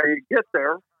matter how you get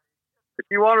there. If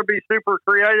you want to be super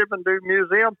creative and do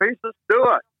museum pieces, do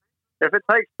it. If it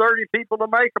takes 30 people to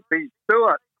make a piece, do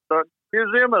it. The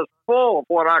museum is full of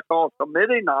what I call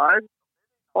committee knives.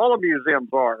 All the museums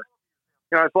are.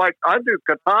 You know, it's like I do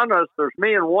katanas. There's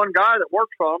me and one guy that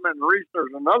works on them, and the reason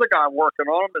there's another guy working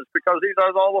on them is because he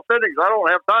does all the fittings. I don't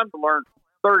have time to learn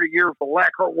 30 years of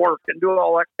lacquer work and do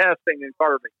all that casting and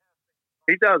carving.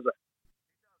 He does it.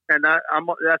 And that's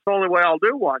the only way I'll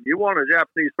do one. You want a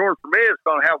Japanese sword for me, it's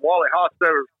going to have Wally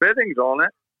Hostetter's fittings on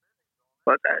it.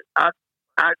 But I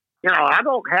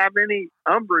don't have any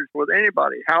umbrage with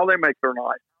anybody, how they make their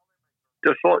knife.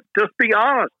 Just be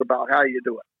honest about how you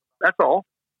do it. That's all.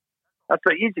 That's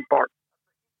the easy part.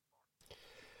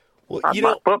 Well, I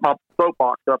put my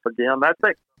soapbox up again. That's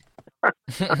it.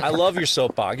 I love your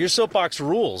soapbox. Your soapbox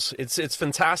rules. It's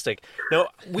fantastic. Now,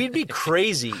 we'd be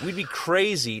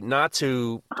crazy not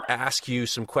to ask you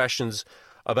some questions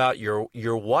about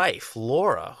your wife,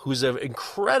 Laura, who's an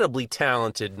incredibly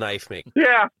talented knife maker.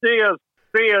 Yeah, she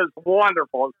is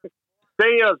wonderful. She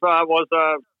is I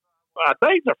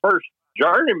think the first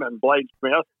journeyman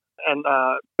bladesmith and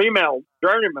female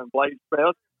journeyman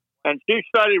bladesmith, and she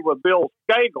studied with Bill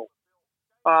Skagel.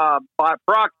 By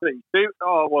proxy, she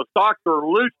was Dr.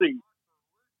 Lucy.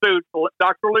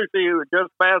 Dr. Lucy, who had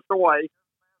just passed away,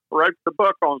 wrote the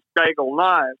book on Skagel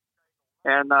knives.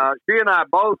 And she and I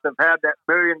both have had that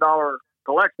 $1 million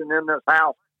collection in this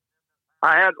house.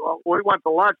 We went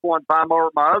to lunch one time over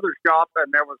at my other shop,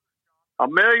 and there was $1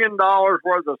 million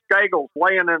worth of Skagels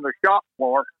laying in the shop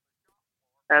floor,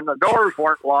 and the doors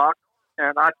weren't locked.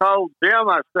 And I told Jim,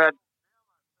 I said,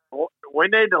 we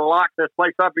need to lock this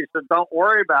place up. He said, don't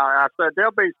worry about it. I said,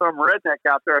 there'll be some redneck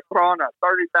out there throwing a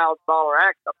 $30,000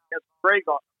 axe up against the tree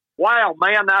going, wow,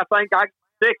 man, I think I can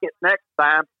stick it next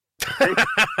time.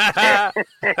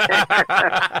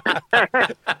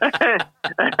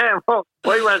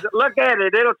 We went, look at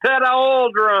it. It'll cut an oil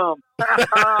drum.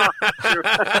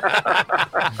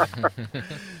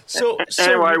 So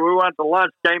anyway, we went to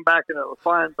lunch, came back, and it was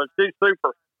fun, but she's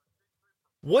super.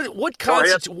 What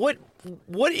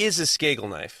is a Skagel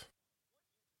knife?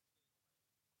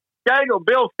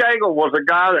 Bill Skagel was a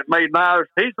guy that made knives.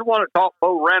 He's the one that taught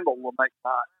Bo Randall to make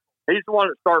knives. He's the one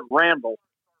that started Randall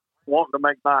wanting to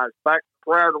make knives back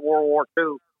prior to World War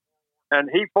II. And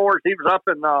he was up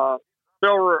in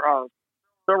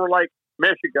Silver Lake,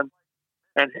 Michigan,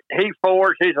 and he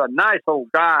forged. He's a nice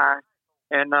old guy,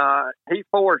 and he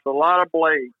forged a lot of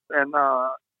blades. And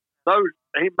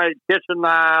he made kitchen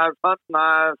knives, hunt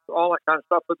knives, all that kind of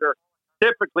stuff. But they're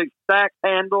typically stacked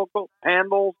handles.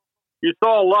 You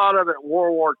saw a lot of it in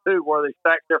World War II where they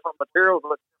stacked different materials.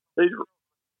 But these are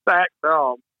stacked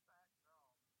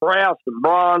brass and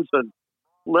bronze and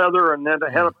leather, and then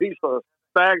they had a piece of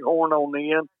staghorn on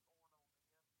the end.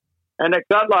 And they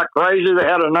cut like crazy. They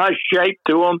had a nice shape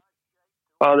to them.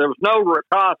 There was no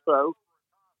ricasso.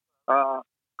 Of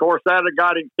course, that had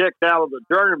got him kicked out of the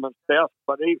journeyman's desk,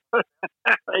 but he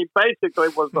basically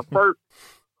was the first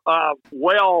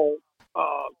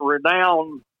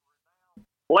renowned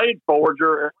blade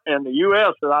forger in the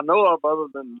U.S. that I know of other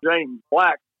than James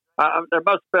Black. There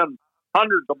must have been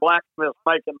hundreds of blacksmiths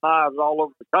making knives all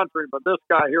over the country, but this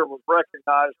guy here was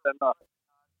recognized in the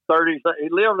 30s. He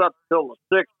lived up until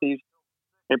the 60s.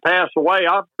 He passed away.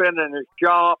 I've been in his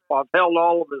shop. I've held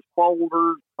all of his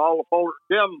folders, all the folders.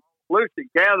 Jim Lucy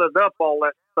gathered up all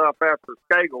that stuff after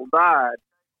Skagel died.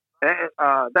 And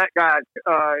that guy,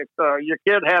 if your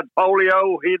kid had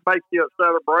polio, he'd make you a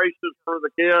set of braces for the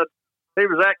kid. He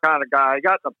was that kind of guy. He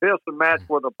got in a piston match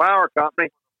with a power company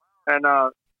and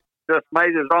just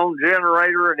made his own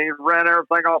generator, and he ran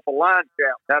everything off a line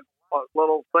shaft. Had a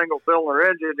little single-cylinder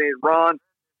engine he'd run,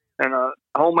 and a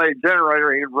homemade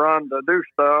generator he'd run to do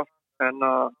stuff. And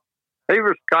he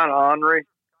was kind of ornery.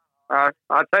 I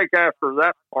take after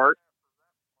that part.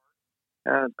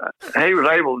 And he was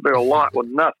able to do a lot with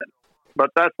nothing.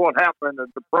 But that's what happened to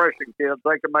Depression kids.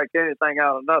 They could make anything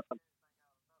out of nothing.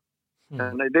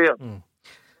 And they did.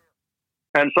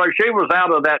 And so she was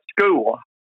out of that school.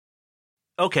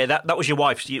 Okay, that was your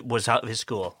wife. She was out of his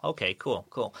school. Okay,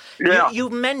 cool. Yeah. You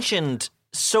mentioned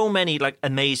so many like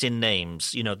amazing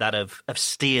names, that have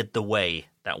steered the way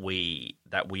that we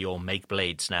all make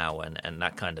blades now and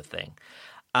that kind of thing.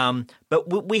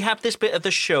 But we have this bit of the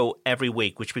show every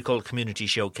week, which we call Community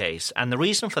Showcase. And the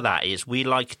reason for that is we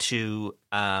like to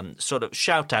sort of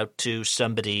shout out to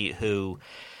somebody who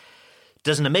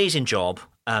does an amazing job,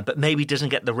 but maybe doesn't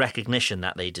get the recognition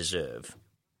that they deserve.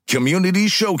 Community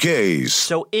Showcase.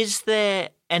 So is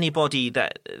there anybody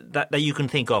that you can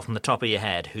think of from the top of your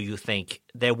head who you think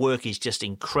their work is just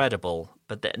incredible,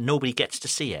 but that nobody gets to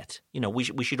see it?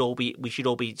 We should all be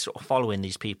sort of following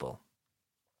these people.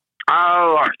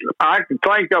 Oh, I can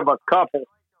think of a couple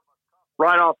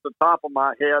right off the top of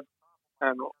my head,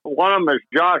 and one of them is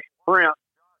Josh Prince.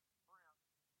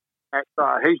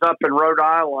 He's up in Rhode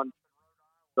Island.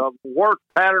 The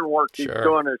pattern work he's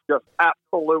doing is just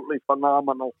absolutely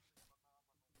phenomenal.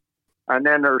 And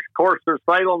then there's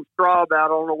Salem Straub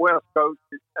out on the West Coast.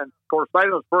 And, of course,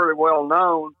 Salem's pretty well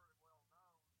known.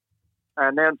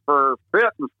 And then for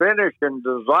fit and finish and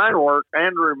design work,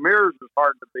 Andrew Mears is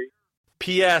hard to beat.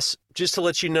 P.S. Just to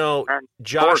let you know, And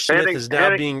Josh Smith is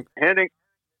now being...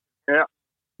 Yeah.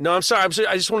 No, I'm sorry.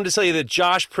 I just wanted to tell you that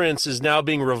Josh Prince is now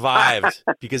being revived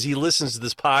because he listens to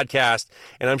this podcast,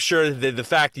 and I'm sure that the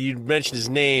fact that you mentioned his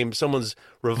name, someone's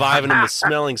reviving him with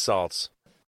smelling salts.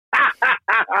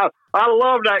 I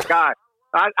love that guy.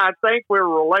 I think we're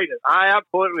related. I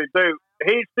absolutely do.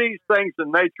 He sees things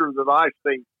in nature that I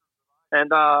see,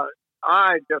 and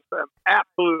I just am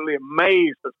absolutely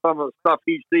amazed at some of the stuff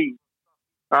he sees.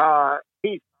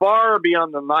 He's far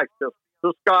beyond the knife distance.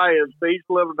 This guy he's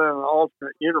living in an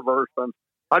alternate universe, and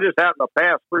I just happen to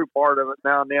pass through part of it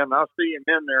now and then. I see him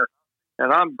in there,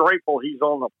 and I'm grateful he's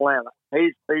on the planet.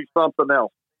 He's something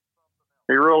else.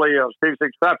 He really is. He's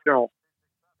exceptional.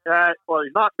 Well,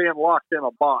 he's not being locked in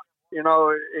a box. You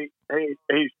know,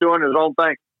 he's doing his own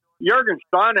thing. Jürgen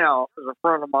Steinow is a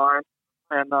friend of mine,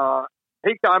 and I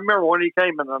remember when he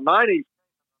came in the 90s,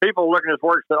 people looking at his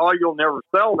work said, "Oh, you'll never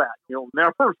sell that. You'll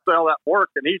never sell that work."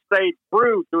 And he stayed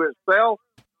true to himself.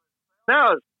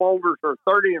 Now his folders are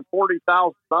 $30,000 and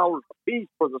 $40,000 a piece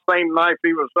for the same knife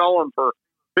he was selling for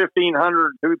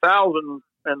 $1,500, $2,000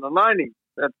 in the 90s.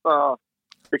 It's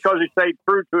because he stayed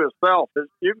true to himself.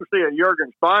 You can see a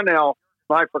Jürgen Steinow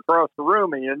knife across the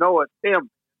room, and you know it's him.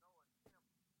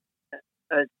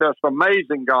 It's just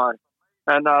amazing guy.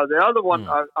 And the other one,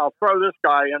 I'll throw this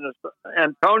guy in, is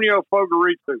Antonio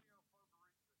Fogaritsu.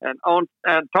 And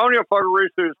Antonio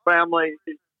Fogaritu's family,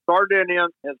 his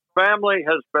family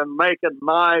has been making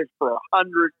knives for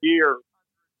 100 years.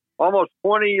 Almost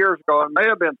 20 years ago, it may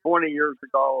have been 20 years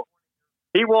ago,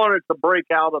 he wanted to break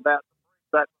out of that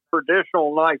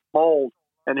traditional knife mold,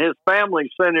 and his family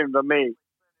sent him to me.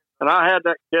 And I had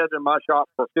that kid in my shop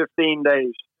for 15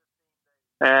 days.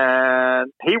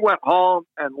 And he went home,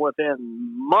 and within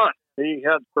months, he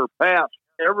had surpassed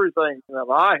everything that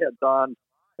I had done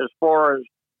as far as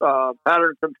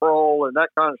pattern control and that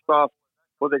kind of stuff,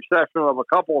 with the exception of a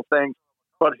couple of things.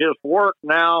 But his work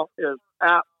now is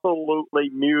absolutely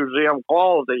museum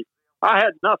quality. I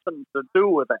had nothing to do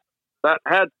with that. That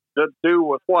had to do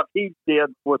with what he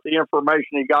did with the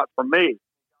information he got from me.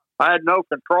 I had no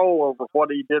control over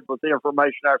what he did with the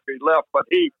information after he left, but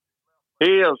he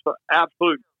is an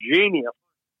absolute genius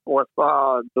with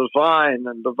design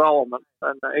and development,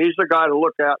 and he's the guy to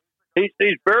look at. He's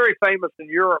very famous in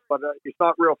Europe, but he's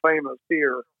not real famous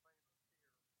here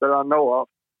that I know of.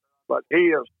 But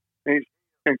he's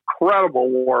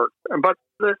incredible work. But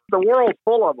the world's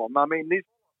full of them. I mean,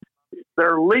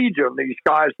 they're legion, these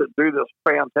guys that do this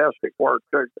fantastic work.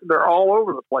 They're all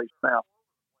over the place now.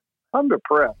 I'm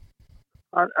depressed.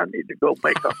 I need to go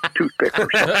make a toothpick or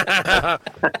something.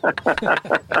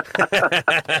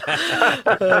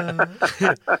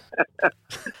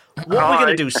 What we're going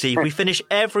to do, Steve, we finish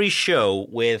every show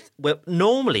with, well,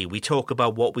 normally we talk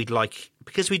about what we'd like,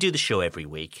 because we do the show every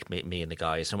week, me and the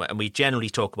guys, and we generally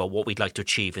talk about what we'd like to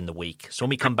achieve in the week. So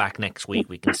when we come back next week,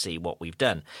 we can see what we've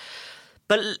done.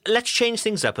 But let's change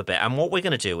things up a bit, and what we're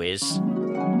going to do is,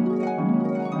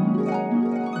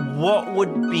 what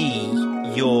would be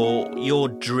your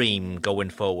dream going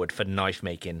forward for knife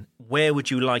making? Where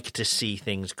would you like to see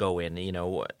things go in? You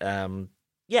know,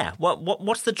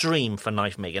 what's the dream for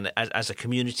knife making as a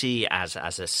community, as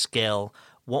a skill?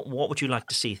 What would you like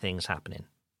to see things happening?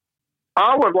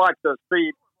 I would like to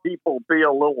see people be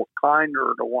a little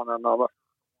kinder to one another.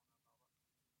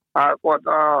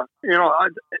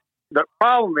 The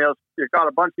problem is you got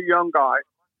a bunch of young guys,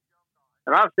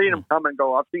 and I've seen them come and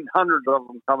go. I've seen hundreds of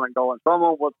them come and go, and some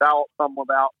of them without, some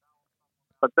without.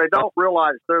 But they don't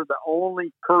realize they're the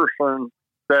only person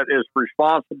that is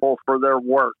responsible for their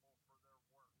work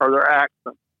or their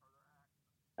actions.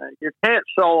 You can't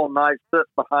sell a knife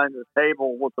sitting behind the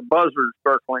table with the buzzard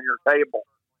circling your table.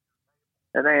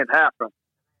 It ain't happening.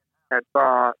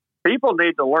 People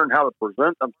need to learn how to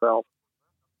present themselves.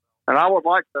 And I would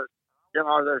like to,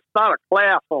 there's not a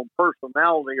class on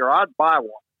personality, or I'd buy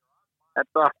one. I'd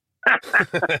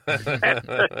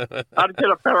get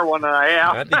a better one than I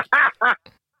have.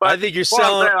 I think you're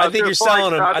selling. I think you're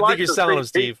selling them. I think you're selling them,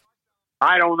 Steve.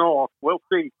 I don't know. We'll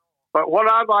see. But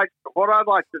what I'd like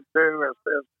to do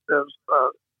is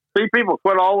see people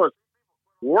quit all this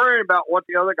worrying about what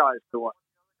the other guy's doing.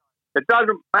 It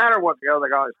doesn't matter what the other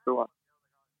guy's doing.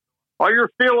 Oh, you're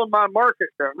stealing my market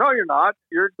share. No, you're not.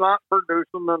 You're not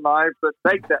producing the knives that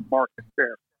take that market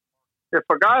share. If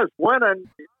a guy's winning,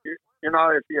 if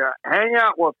you hang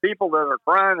out with people that are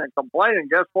crying and complaining,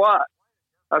 guess what?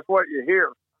 That's what you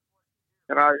hear.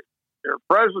 your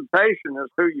presentation is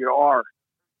who you are.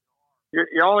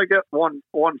 You only get one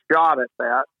shot at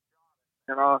that.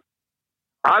 You know,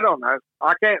 I don't know.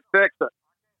 I can't fix it.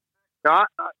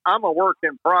 I'm a work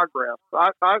in progress.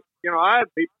 I had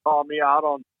people call me out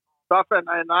on stuff, and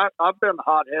I've been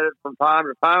hot-headed from time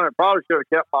to time. I probably should have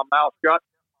kept my mouth shut.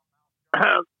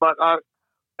 But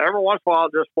every once in a while,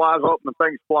 it just flies open and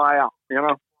things fly out, you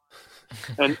know.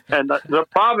 And the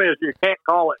problem is you can't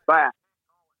call it back.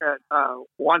 And,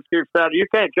 once you've said, you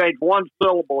can't change one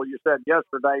syllable you said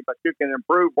yesterday, but you can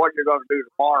improve what you're going to do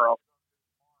tomorrow.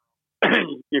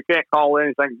 You can't call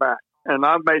anything back. And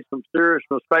I've made some serious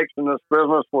mistakes in this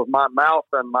business with my mouth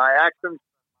and my actions.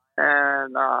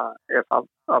 And if I've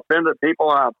offended people,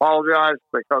 I apologize,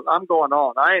 because I'm going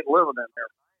on. I ain't living in there.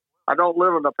 I don't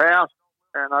live in the past,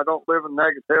 and I don't live in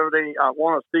negativity. I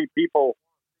want to see people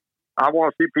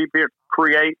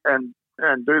create and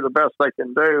do the best they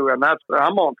can do. And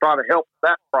I'm going to try to help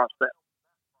that process.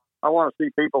 I want to see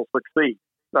people succeed.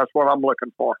 That's what I'm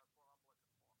looking for.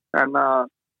 And,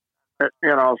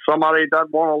 if somebody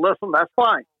doesn't want to listen, that's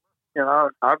fine. You know,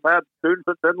 I've had students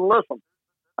that didn't listen.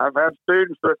 I've had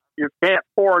students that you can't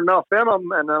pour enough in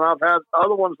them. And then I've had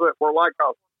other ones that were like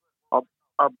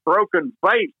a broken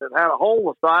vase that had a hole in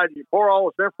the side. You pour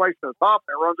all this information at the top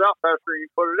and it runs out faster and you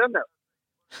put it in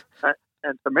there.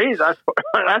 And to me, that's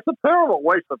a terrible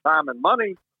waste of time and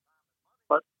money,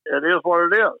 but it is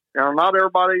what it is. You know, not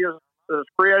everybody is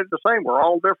created the same. We're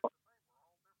all different.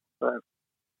 So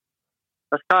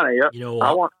that's kind of it. You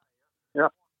know what? Yeah.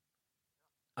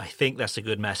 I think that's a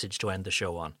good message to end the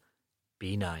show on.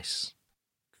 Be nice.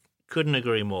 Couldn't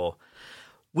agree more.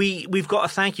 We've got to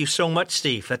thank you so much,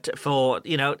 Steve, for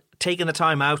taking the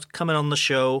time out, coming on the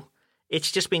show. It's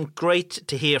just been great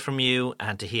to hear from you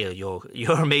and to hear your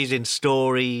amazing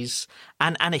stories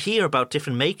and hear about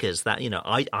different makers that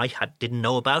I didn't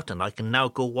know about, and I can now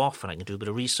go off and I can do a bit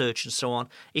of research and so on.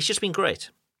 It's just been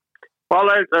great. Well,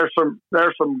 there's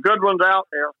some good ones out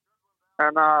there,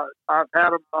 and I've had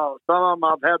them. Some of them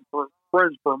I've had for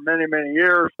friends for many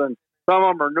years, and some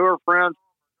of them are newer friends.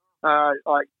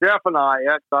 Like Jeff and I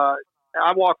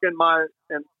walk in my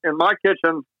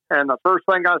kitchen, and the first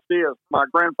thing I see is my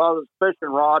grandfather's fishing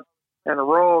rod and a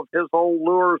row of his old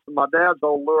lures and my dad's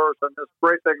old lures and this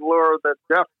great big lure that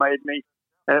Jeff made me,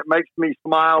 and it makes me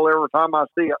smile every time I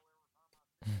see it.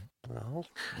 Well,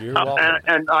 you're welcome.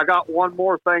 And I got one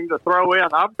more thing to throw in.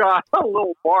 I've got a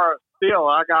little bar of steel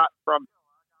I got from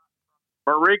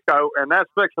Marico, and that's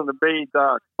fixing to be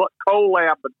the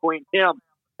collab between him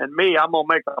and me. I'm going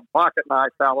to make a pocket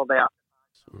knife out of that.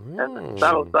 And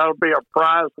that'll be a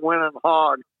prize winning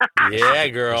hog. Yeah,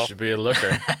 girl. Should be a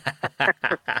looker.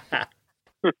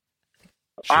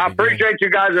 I appreciate you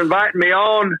guys inviting me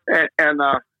on, and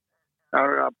I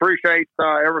appreciate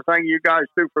everything you guys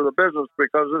do for the business,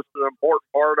 because this is an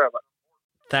important part of it.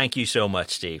 Thank you so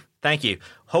much, Steve. Thank you.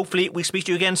 Hopefully we speak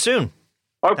to you again soon.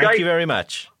 Okay. Thank you very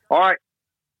much. All right.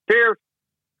 Cheers.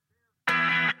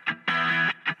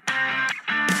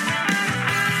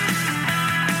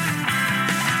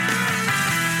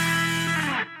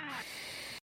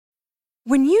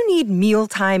 When you need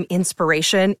mealtime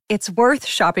inspiration, it's worth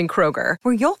shopping Kroger,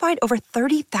 where you'll find over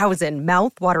 30,000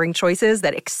 mouth-watering choices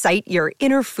that excite your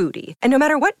inner foodie. And no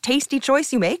matter what tasty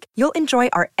choice you make, you'll enjoy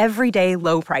our everyday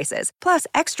low prices, plus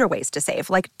extra ways to save,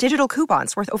 like digital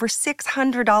coupons worth over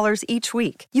 $600 each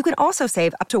week. You can also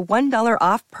save up to $1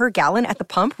 off per gallon at the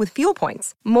pump with fuel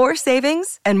points. More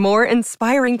savings and more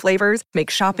inspiring flavors make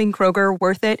shopping Kroger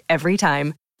worth it every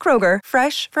time. Kroger,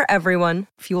 fresh for everyone.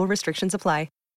 Fuel restrictions apply.